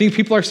 and I think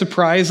people are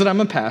surprised that I'm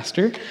a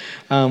pastor,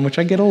 which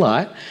I get a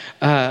lot.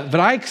 But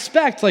I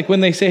expect,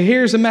 when they say,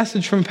 here's a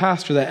message from a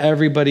pastor, that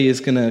everybody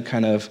is going to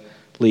kind of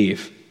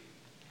leave.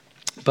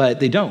 But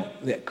they don't.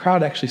 The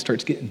crowd actually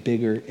starts getting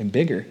bigger and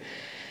bigger.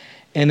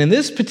 And in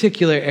this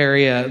particular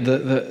area,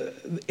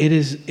 it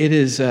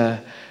is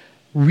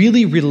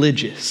really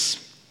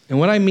religious. And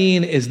what I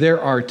mean is there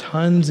are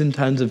tons and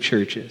tons of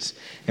churches.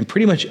 And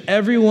pretty much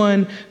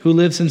everyone who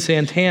lives in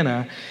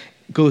Santana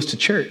goes to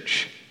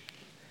church.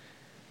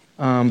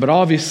 But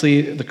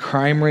obviously, the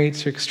crime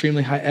rates are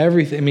extremely high.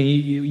 Everything. I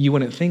mean, you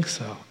wouldn't think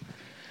so.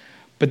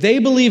 But they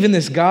believe in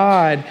this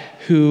God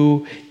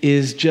who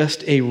is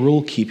just a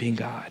rule-keeping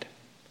God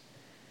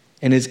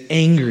and is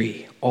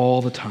angry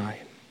all the time.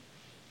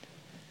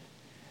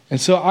 And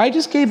so I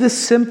just gave this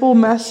simple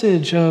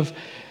message of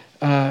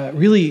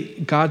really,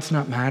 God's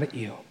not mad at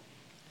you.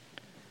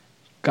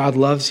 God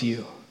loves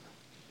you.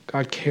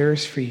 God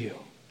cares for you.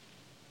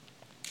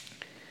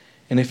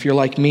 And if you're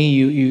like me,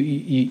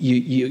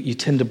 you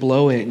tend to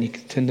blow it and you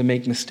tend to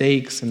make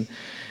mistakes.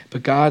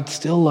 But God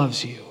still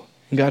loves you.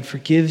 And God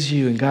forgives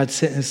you. And God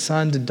sent his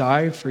son to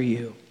die for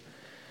you.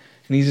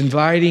 And he's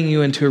inviting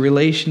you into a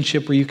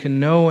relationship where you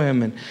can know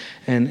him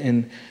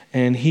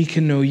and he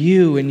can know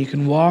you, and you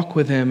can walk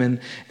with him. And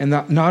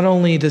not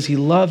only does he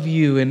love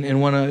you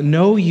and want to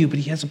know you, but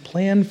he has a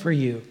plan for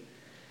you.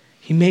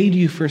 He made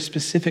you for a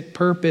specific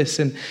purpose,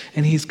 and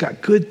he's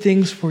got good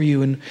things for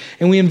you. And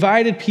we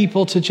invited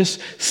people to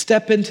just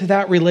step into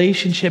that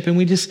relationship, and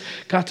we just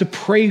got to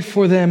pray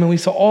for them. And we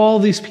saw all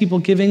these people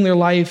giving their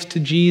lives to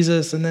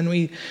Jesus. And then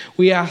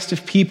we asked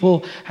if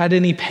people had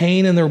any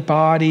pain in their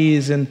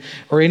bodies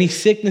or any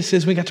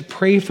sicknesses. We got to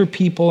pray for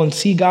people and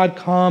see God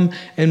come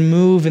and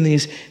move in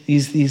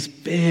these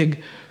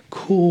big,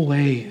 cool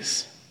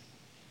ways.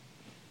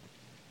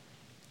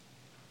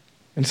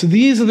 And so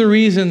these are the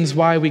reasons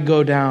why we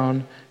go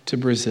down to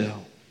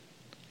Brazil.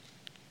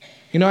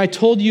 I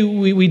told you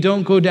we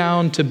don't go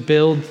down to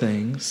build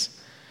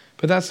things,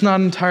 but that's not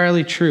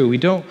entirely true. We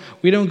don't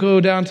go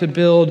down to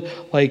build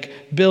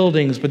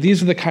buildings, but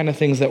these are the kind of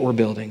things that we're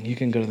building. You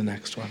can go to the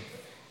next one.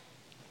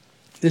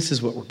 This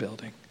is what we're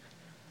building.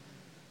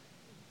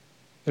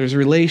 There's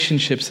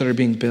relationships that are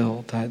being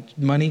built that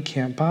money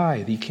can't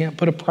buy. You can't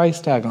put a price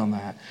tag on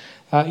that.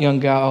 That young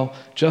gal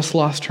just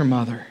lost her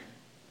mother.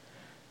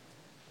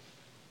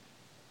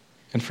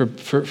 And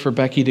for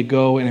Becky to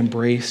go and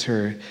embrace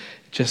her,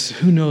 just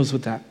who knows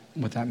what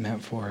that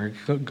meant for her.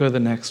 Go to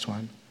the next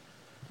one.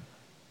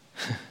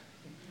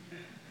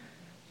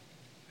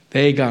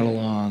 They got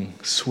along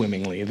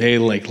swimmingly. They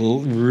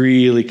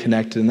really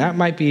connected. And that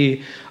might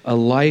be a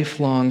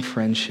lifelong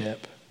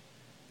friendship.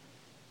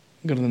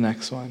 Go to the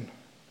next one.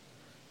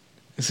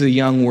 This is a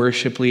young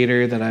worship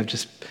leader that I've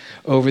just,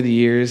 over the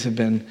years, have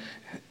been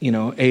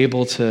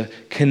able to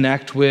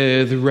connect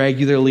with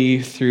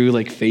regularly through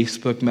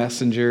Facebook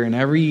Messenger. And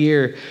every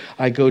year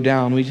I go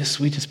down, we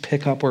just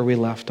pick up where we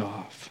left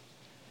off.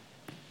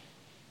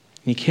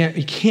 You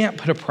can't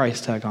put a price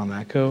tag on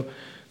that. Go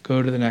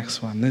to the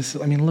next one.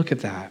 Look at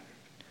that.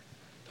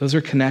 Those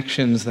are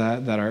connections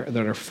that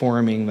are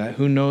forming, that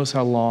who knows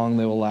how long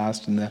they will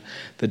last, and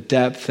the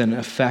depth and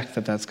effect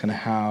that's going to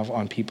have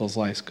on people's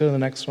lives. Go to the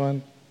next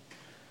one.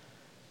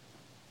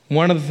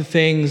 One of the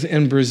things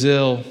in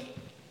Brazil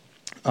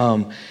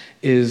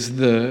is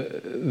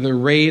the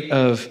rate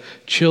of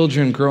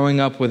children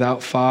growing up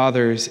without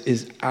fathers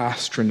is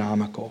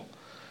astronomical.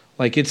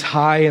 It's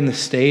high in the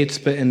States,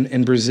 but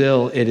in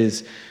Brazil it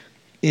is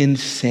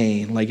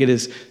insane. It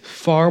is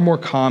far more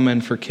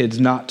common for kids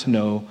not to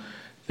know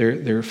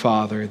their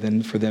father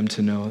than for them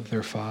to know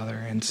their father.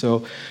 And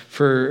so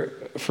for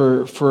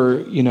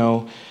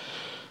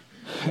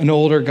an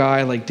older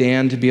guy like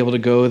Dan to be able to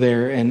go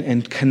there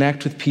and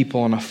connect with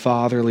people on a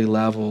fatherly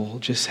level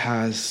just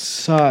has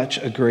such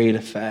a great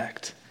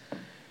effect.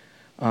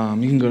 You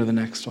can go to the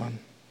next one.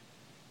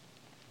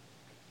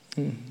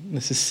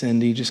 This is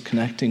Cindy just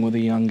connecting with a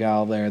young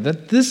gal there.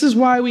 This is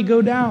why we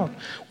go down.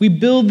 We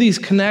build these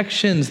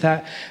connections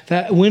that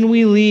when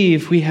we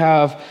leave, we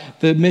have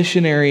the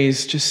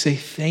missionaries just say,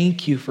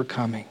 thank you for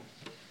coming.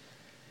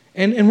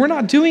 And we're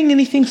not doing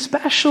anything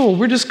special.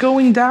 We're just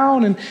going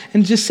down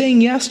and just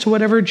saying yes to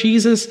whatever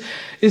Jesus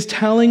is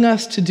telling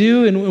us to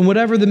do, and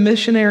whatever the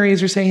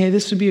missionaries are saying, hey,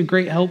 this would be a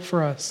great help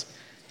for us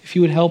if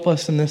you would help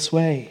us in this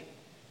way.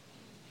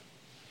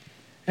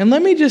 And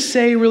let me just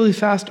say really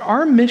fast,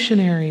 our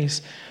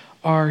missionaries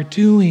are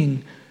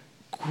doing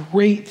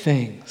great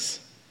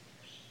things.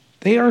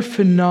 They are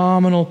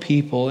phenomenal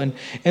people. And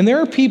there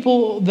are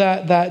people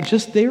that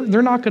just,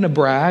 they're not going to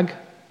brag,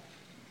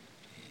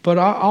 but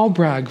I'll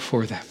brag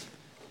for them.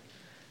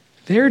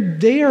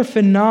 They are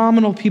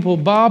phenomenal people.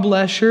 Bob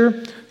Lesher,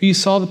 who you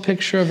saw the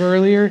picture of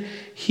earlier,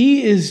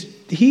 he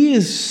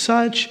is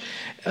such,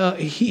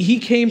 he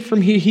came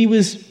from here, he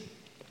was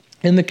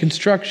in the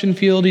construction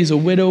field. He's a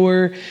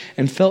widower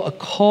and felt a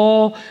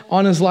call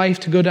on his life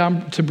to go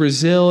down to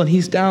Brazil, and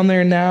he's down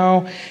there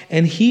now.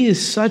 And he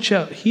is one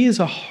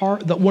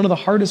of the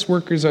hardest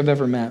workers I've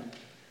ever met.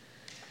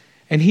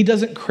 And he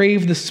doesn't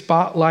crave the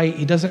spotlight.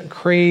 He doesn't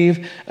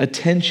crave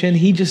attention.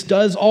 He just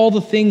does all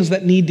the things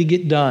that need to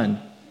get done.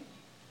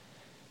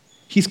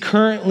 He's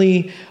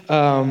currently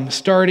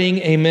starting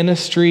a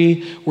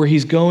ministry where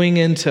he's going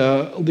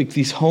into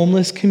these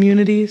homeless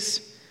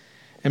communities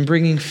and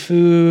bringing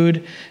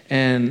food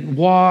and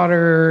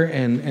water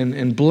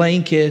and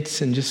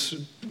blankets and just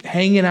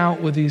hanging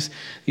out with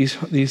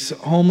these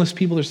homeless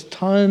people. There's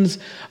tons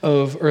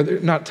of, or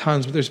not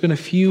tons, but there's been a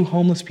few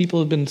homeless people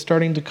who have been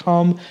starting to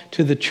come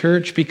to the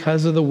church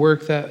because of the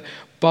work that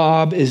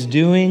Bob is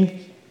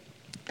doing.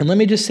 And let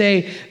me just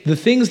say, the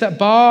things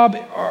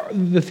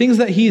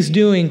that he's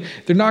doing,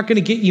 they're not going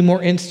to get you more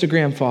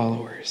Instagram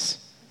followers.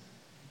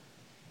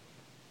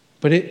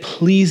 But it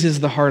pleases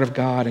the heart of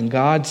God, and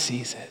God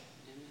sees it.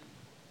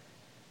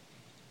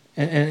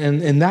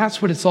 And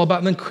that's what it's all about.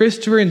 And then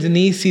Christopher and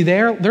Denise,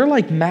 they're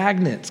like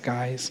magnets,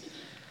 guys.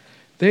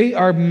 They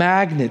are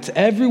magnets.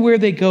 Everywhere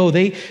they go,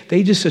 they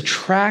just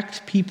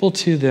attract people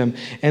to them.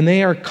 And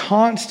they are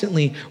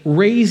constantly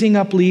raising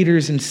up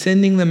leaders and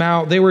sending them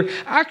out. They were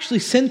actually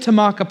sent to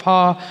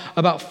Macapá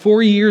about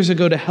 4 years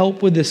ago to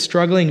help with this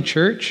struggling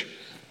church.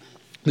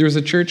 There was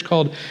a church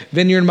called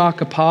Vineyard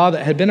Macapá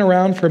that had been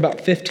around for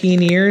about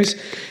 15 years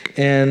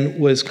and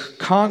was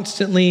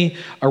constantly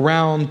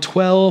around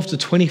 12 to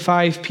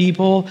 25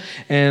 people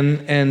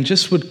and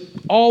just would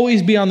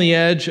always be on the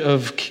edge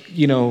of,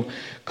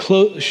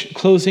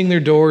 closing their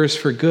doors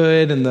for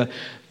good. And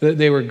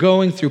they were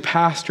going through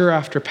pastor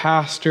after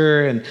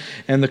pastor,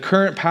 and the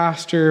current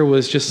pastor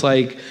was just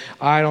like,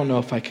 I don't know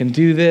if I can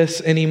do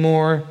this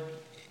anymore.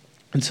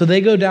 And so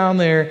they go down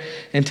there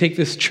and take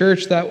this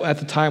church that at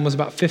the time was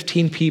about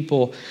 15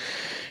 people.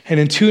 And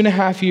in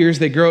 2.5 years,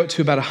 they grow it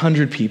to about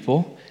 100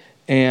 people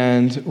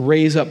and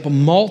raise up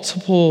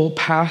multiple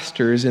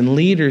pastors and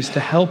leaders to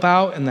help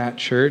out in that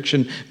church.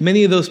 And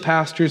many of those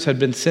pastors had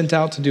been sent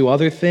out to do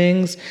other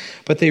things,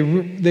 but they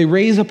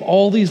raise up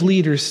all these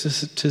leaders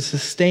to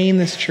sustain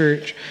this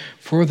church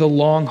for the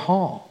long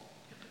haul.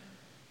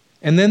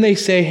 And then they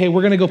say, hey,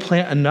 we're going to go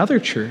plant another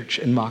church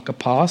in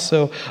Macapá.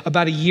 So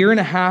about 1.5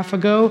 years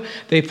ago,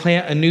 they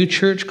plant a new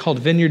church called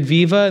Vineyard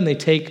Viva, and they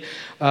take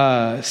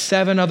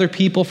 7 other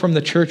people from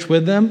the church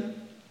with them.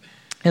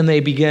 And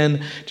they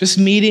begin just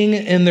meeting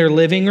in their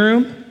living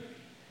room.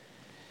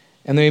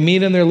 And they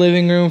meet in their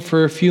living room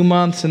for a few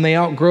months, and they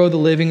outgrow the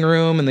living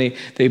room, and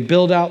they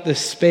build out this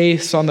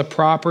space on the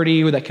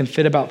property that can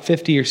fit about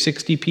 50 or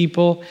 60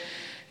 people.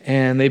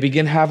 And they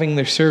begin having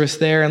their service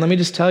there. And let me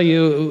just tell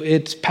you,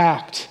 it's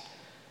packed.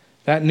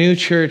 That new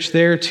church,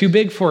 they're too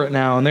big for it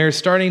now, and they're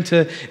starting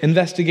to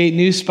investigate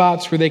new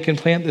spots where they can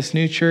plant this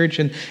new church.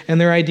 And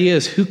their idea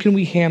is, who can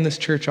we hand this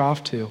church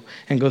off to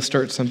and go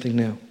start something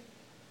new?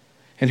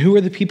 And who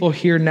are the people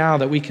here now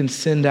that we can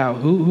send out?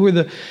 Who are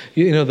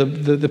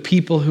the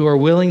people who are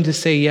willing to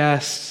say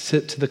yes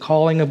to the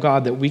calling of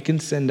God that we can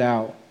send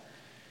out?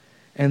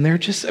 And they're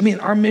just,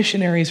 our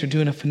missionaries are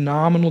doing a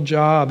phenomenal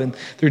job, and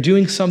they're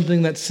doing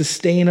something that's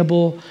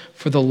sustainable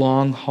for the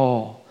long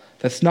haul.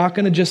 That's not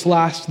going to just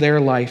last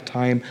their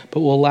lifetime, but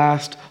will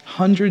last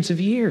hundreds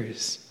of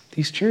years,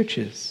 these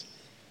churches.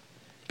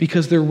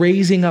 Because they're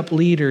raising up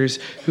leaders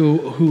who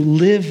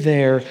live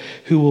there,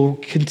 who will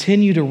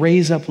continue to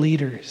raise up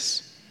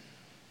leaders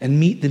and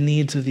meet the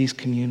needs of these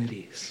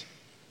communities.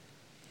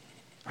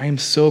 I am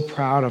so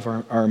proud of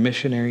our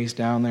missionaries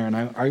down there, and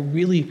I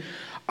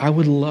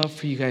would love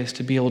for you guys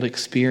to be able to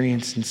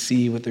experience and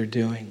see what they're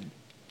doing.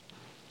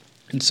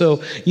 And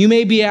so you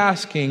may be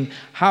asking,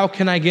 how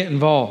can I get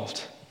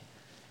involved?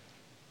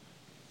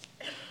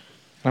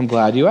 I'm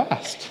glad you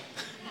asked.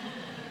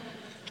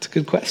 It's a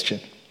good question.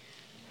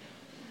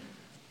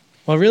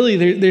 Well,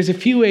 really, there's a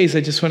few ways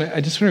I just want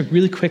to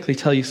really quickly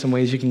tell you some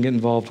ways you can get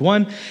involved.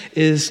 One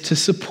is to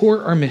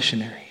support our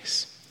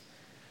missionaries.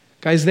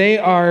 Guys, they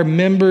are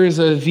members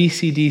of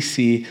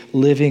VCDC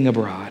living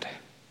abroad.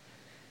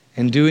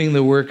 and doing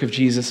the work of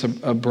Jesus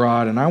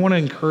abroad. And I want to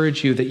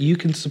encourage you that you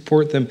can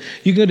support them.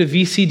 You can go to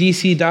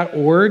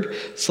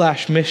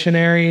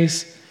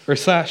vcdc.org/missionaries or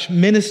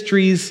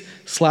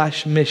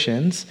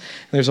 /ministries/missions.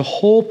 There's a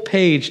whole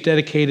page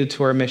dedicated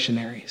to our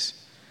missionaries.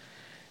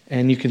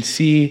 And you can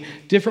see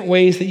different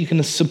ways that you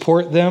can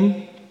support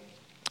them.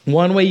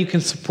 One way you can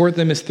support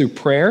them is through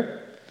prayer.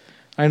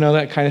 I know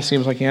that kind of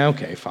seems like, yeah,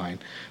 okay, fine.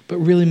 But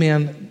really,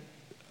 man,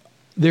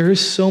 there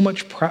is so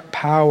much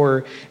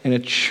power in a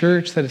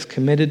church that is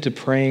committed to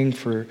praying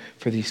for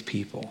these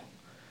people.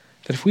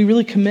 That if we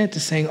really commit to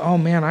saying, oh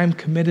man, I'm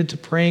committed to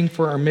praying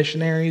for our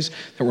missionaries,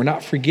 that we're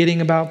not forgetting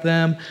about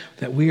them,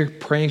 that we are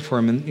praying for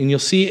them. And you'll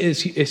see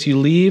as you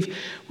leave,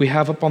 we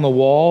have up on the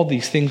wall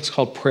these things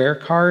called prayer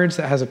cards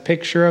that has a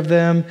picture of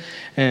them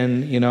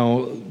and,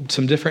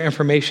 some different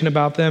information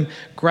about them.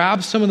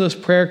 Grab some of those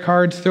prayer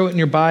cards, throw it in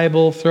your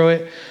Bible, throw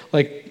it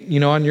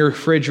on your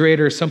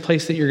refrigerator,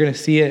 someplace that you're going to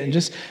see it, and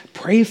just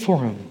pray for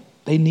them.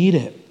 They need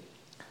it.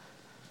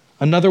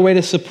 Another way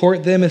to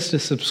support them is to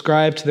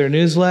subscribe to their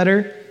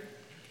newsletter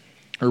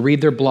or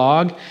read their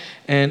blog.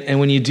 And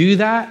when you do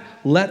that,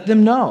 let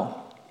them know.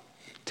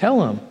 Tell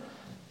them.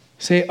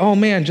 Say, oh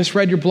man, just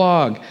read your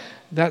blog.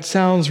 That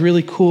sounds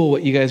really cool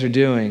what you guys are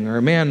doing.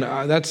 Or man,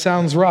 that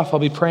sounds rough. I'll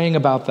be praying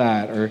about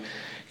that. Or,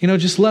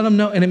 just let them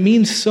know. And it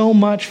means so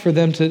much for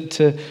them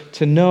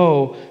to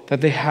know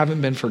that they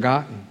haven't been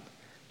forgotten.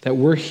 That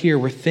we're here,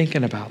 we're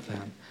thinking about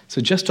them. So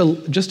just a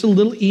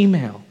little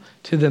email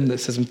to them that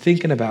says, I'm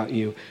thinking about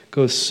you,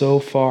 goes so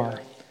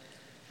far.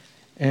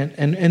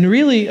 And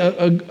really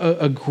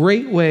a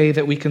great way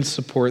that we can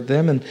support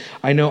them, and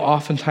I know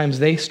oftentimes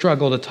they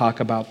struggle to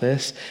talk about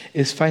this,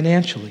 is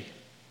financially.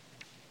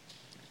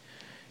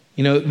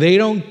 They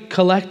don't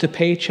collect a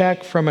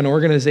paycheck from an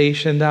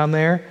organization down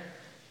there.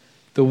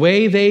 The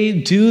way they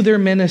do their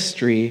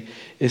ministry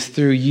is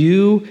through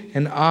you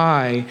and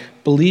I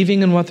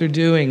believing in what they're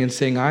doing and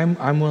saying,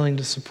 I'm willing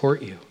to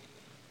support you.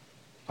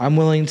 I'm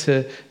willing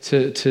to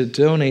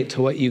donate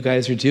to what you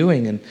guys are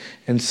doing.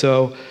 And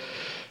so,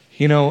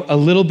 a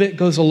little bit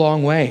goes a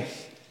long way.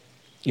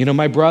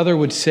 My brother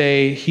would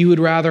say he would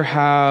rather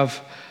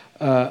have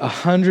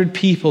 100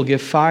 people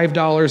give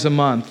 $5 a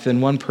month than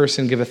one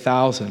person give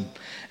 1,000.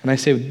 And I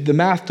say, the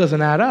math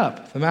doesn't add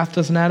up. The math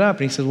doesn't add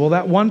up. And he says, well,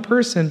 that one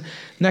person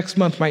next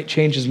month might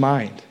change his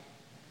mind.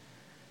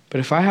 But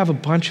if I have a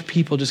bunch of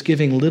people just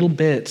giving little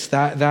bits,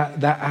 that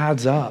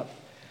adds up.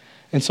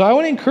 And so I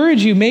want to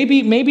encourage you,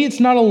 maybe it's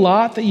not a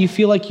lot that you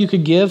feel like you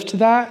could give to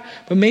that,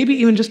 but maybe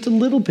even just a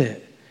little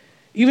bit.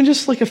 Even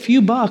just like a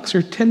few bucks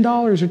or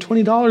 $10 or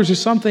 $20 or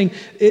something.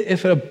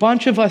 If a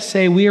bunch of us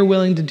say we are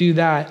willing to do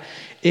that,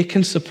 it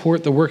can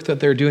support the work that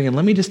they're doing. And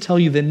let me just tell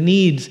you, the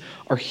needs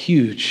are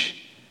huge.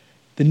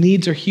 The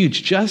needs are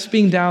huge. Just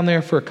being down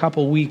there for a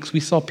couple weeks, we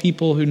saw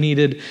people who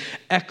needed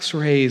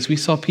x-rays. We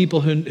saw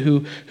people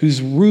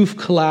whose roof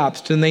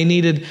collapsed and they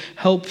needed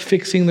help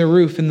fixing their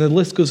roof. And the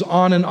list goes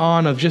on and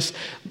on of just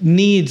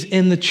needs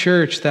in the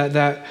church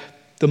that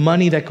the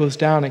money that goes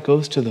down, it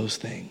goes to those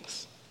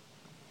things.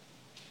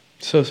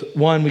 So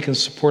one, we can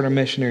support our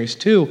missionaries.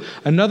 Two,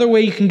 another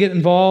way you can get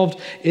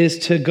involved is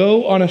to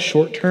go on a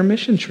short-term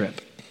mission trip.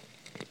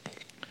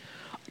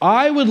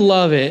 I would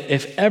love it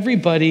if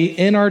everybody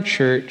in our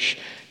church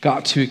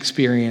got to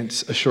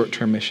experience a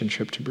short-term mission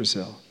trip to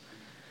Brazil.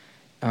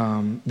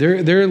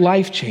 They're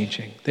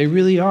life-changing. They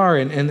really are,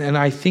 and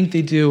I think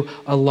they do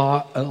a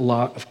lot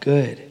of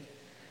good.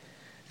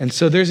 And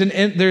so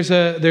there's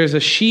a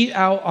sheet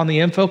out on the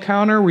info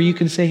counter where you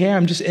can say, hey,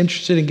 I'm just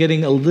interested in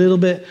getting a little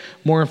bit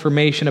more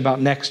information about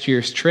next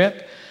year's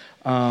trip.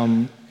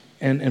 And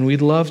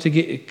we'd love to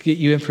get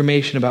you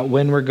information about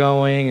when we're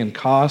going and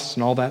costs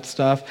and all that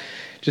stuff.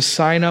 Just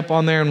sign up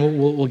on there and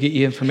we'll get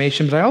you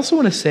information. But I also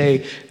want to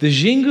say the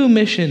Xingu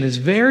Mission is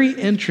very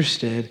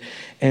interested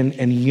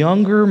in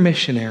younger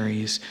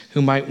missionaries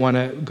who might want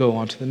to go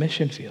onto the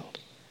mission field.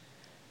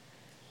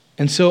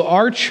 And so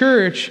our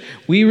church,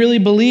 we really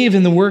believe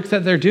in the work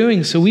that they're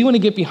doing, so we want to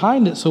get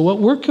behind it. So what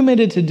we're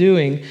committed to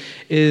doing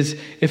is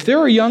if there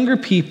are younger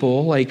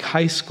people, like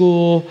high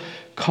school,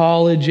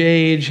 college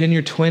age, in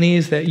your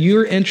 20s, that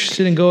you're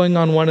interested in going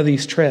on one of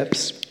these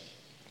trips,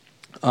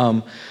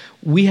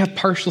 we have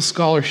partial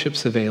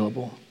scholarships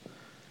available.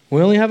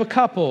 We only have a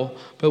couple,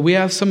 but we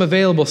have some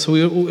available. So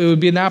it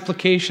would be an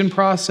application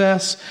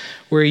process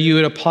where you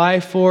would apply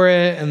for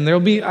it, and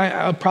there'll be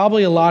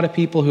probably a lot of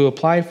people who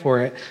apply for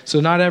it, so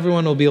not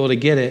everyone will be able to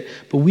get it.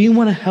 But we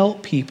want to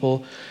help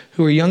people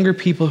who are younger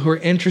people who are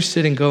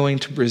interested in going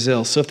to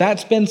Brazil. So if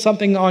that's been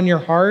something on your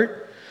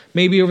heart,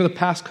 maybe over the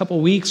past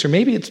couple weeks, or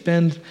maybe it's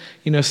been,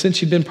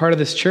 since you've been part of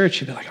this church,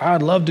 you'd be like,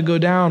 I'd love to go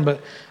down, but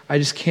I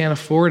just can't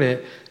afford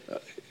it.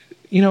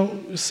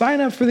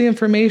 Sign up for the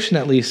information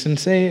at least and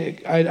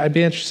say, I'd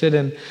be interested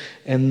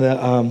in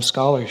the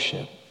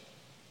scholarship.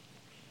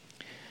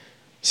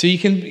 So you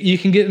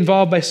can get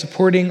involved by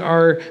supporting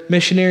our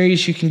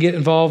missionaries. You can get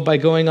involved by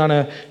going on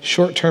a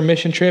short-term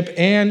mission trip,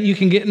 and you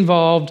can get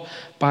involved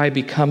by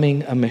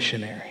becoming a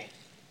missionary.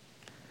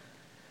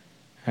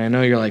 I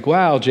know you're like,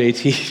 wow,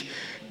 JT,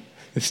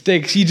 the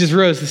stakes, you just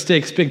rose the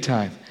stakes big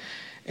time.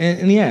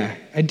 And yeah,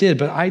 I did,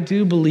 but I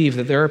do believe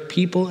that there are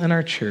people in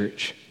our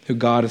church who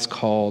God has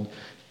called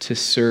to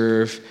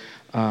serve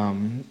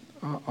in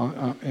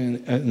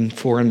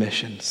foreign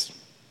missions.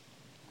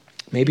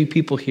 Maybe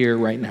people here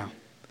right now.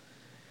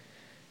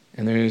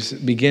 And there's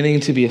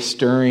beginning to be a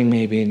stirring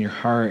maybe in your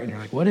heart, and you're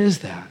like, what is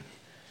that?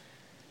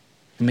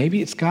 And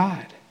maybe it's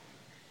God.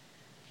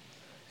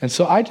 And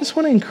so I just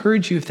want to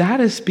encourage you, if that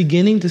is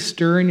beginning to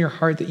stir in your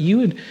heart, that you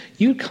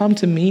would come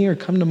to me or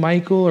come to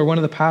Michael or one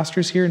of the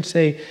pastors here and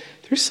say,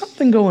 there's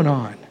something going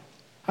on.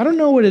 I don't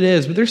know what it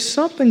is, but there's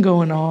something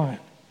going on.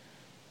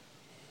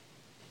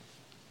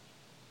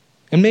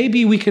 And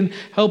maybe we can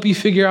help you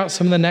figure out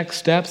some of the next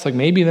steps. Like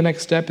maybe the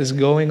next step is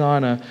going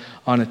on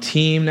a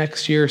team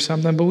next year or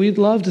something, but we'd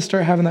love to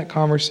start having that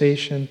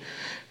conversation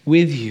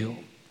with you.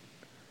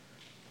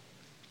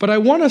 But I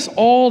want us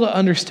all to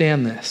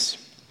understand this,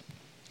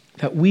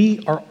 that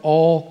we are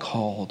all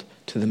called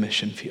to the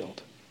mission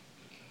field.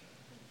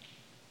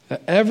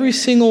 That every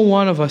single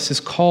one of us is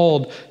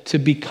called to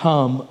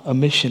become a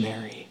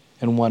missionary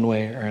in one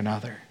way or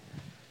another.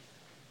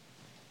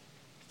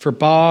 For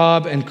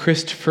Bob and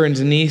Christopher and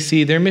Denise,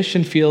 their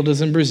mission field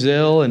is in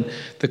Brazil, and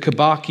the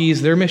Kabakis,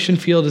 their mission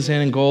field is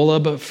in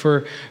Angola. But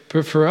for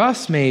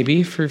us,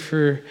 maybe, for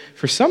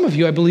some of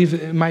you, I believe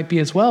it might be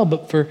as well,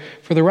 but for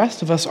the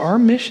rest of us, our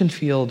mission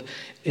field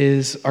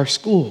is our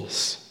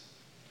schools,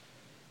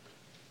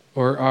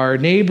 or our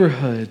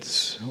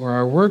neighborhoods, or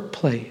our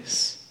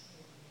workplace.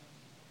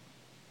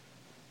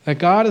 That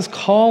God is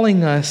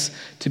calling us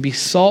to be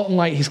salt and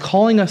light. He's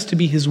calling us to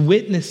be his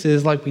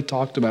witnesses, like we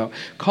talked about.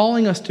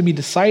 Calling us to be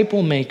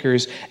disciple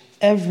makers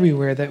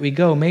everywhere that we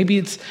go. Maybe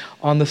it's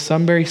on the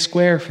Sunbury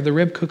Square for the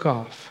rib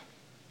cook-off.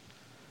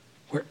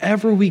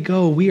 Wherever we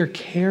go, we are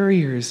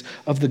carriers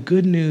of the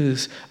good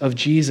news of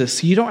Jesus.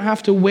 So you don't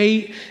have to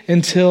wait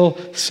until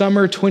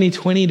summer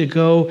 2020 to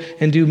go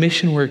and do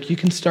mission work. You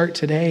can start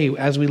today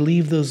as we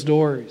leave those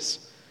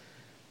doors.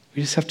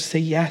 We just have to say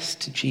yes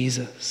to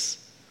Jesus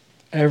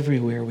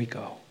everywhere we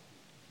go.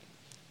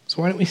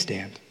 So why don't we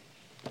stand?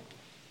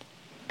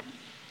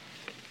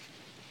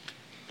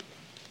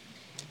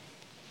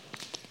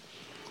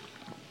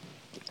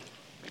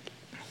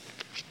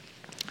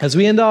 As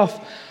we end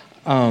off,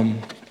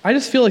 I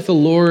just feel like the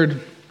Lord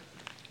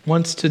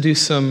wants to do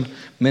some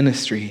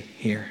ministry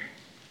here.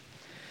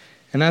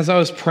 And as I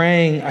was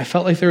praying, I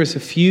felt like there was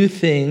a few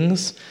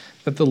things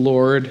that the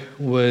Lord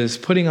was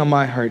putting on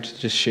my heart to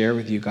just share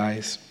with you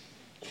guys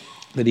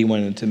that he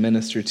wanted to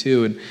minister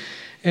to.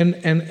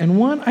 And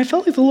one, I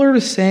felt like the Lord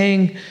was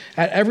saying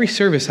at every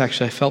service,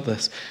 actually, I felt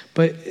this,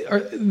 but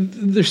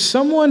there's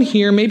someone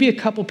here, maybe a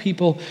couple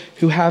people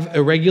who have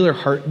irregular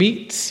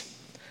heartbeats.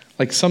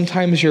 Like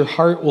sometimes your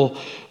heart will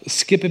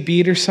skip a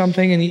beat or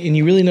something, and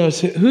you really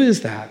notice, who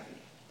is that?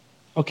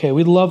 Okay,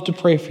 we'd love to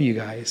pray for you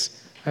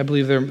guys. I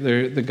believe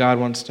the God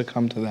wants to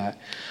come to that.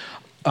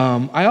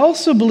 I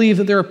also believe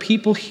that there are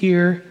people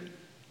here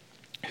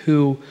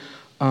who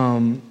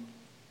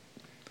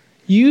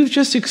you've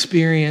just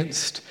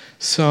experienced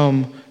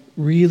some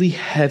really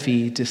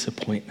heavy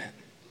disappointment.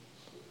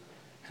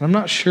 And I'm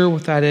not sure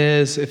what that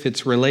is, if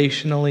it's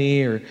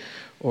relationally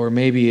or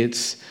maybe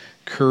it's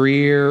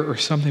career or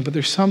something, but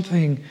there's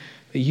something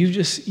that you've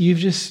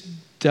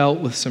just dealt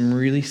with some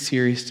really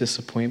serious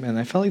disappointment. And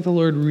I felt like the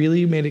Lord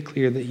really made it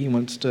clear that he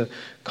wants to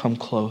come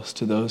close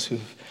to those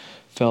who've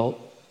felt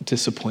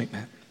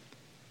disappointment.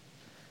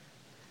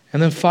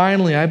 And then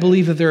finally, I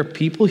believe that there are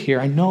people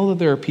here, I know that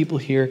there are people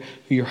here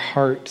who your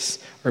hearts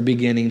are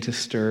beginning to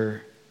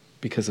stir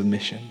because of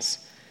missions.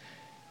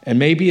 And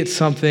maybe it's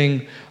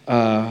something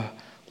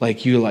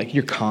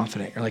you're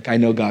confident. You're like, I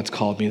know God's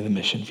called me to the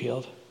mission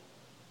field.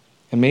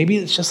 And maybe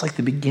it's just like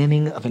the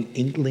beginning of an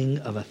inkling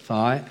of a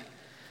thought.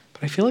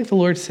 But I feel like the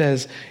Lord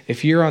says,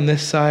 if you're on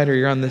this side or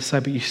you're on this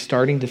side, but you're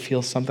starting to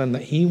feel something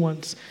that he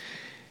wants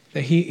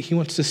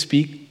to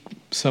speak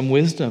some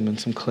wisdom and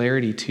some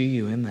clarity to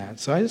you in that.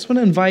 So I just want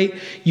to invite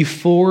you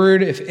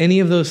forward if any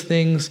of those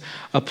things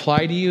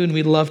apply to you, and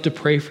we'd love to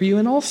pray for you.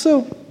 And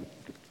also,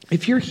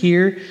 if you're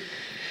here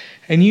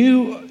and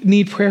you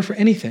need prayer for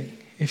anything,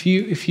 if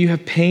you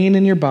have pain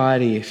in your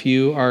body, if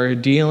you are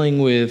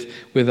dealing with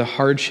a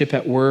hardship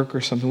at work or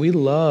something,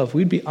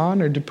 we'd be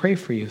honored to pray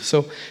for you.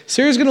 So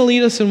Sarah's going to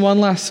lead us in one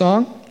last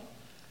song.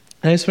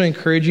 I just want to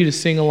encourage you to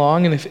sing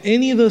along. And if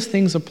any of those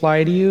things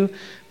apply to you,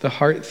 the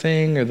heart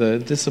thing or the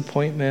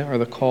disappointment or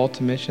the call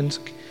to missions,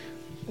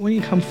 when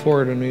you come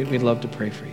forward, and we'd love to pray for you.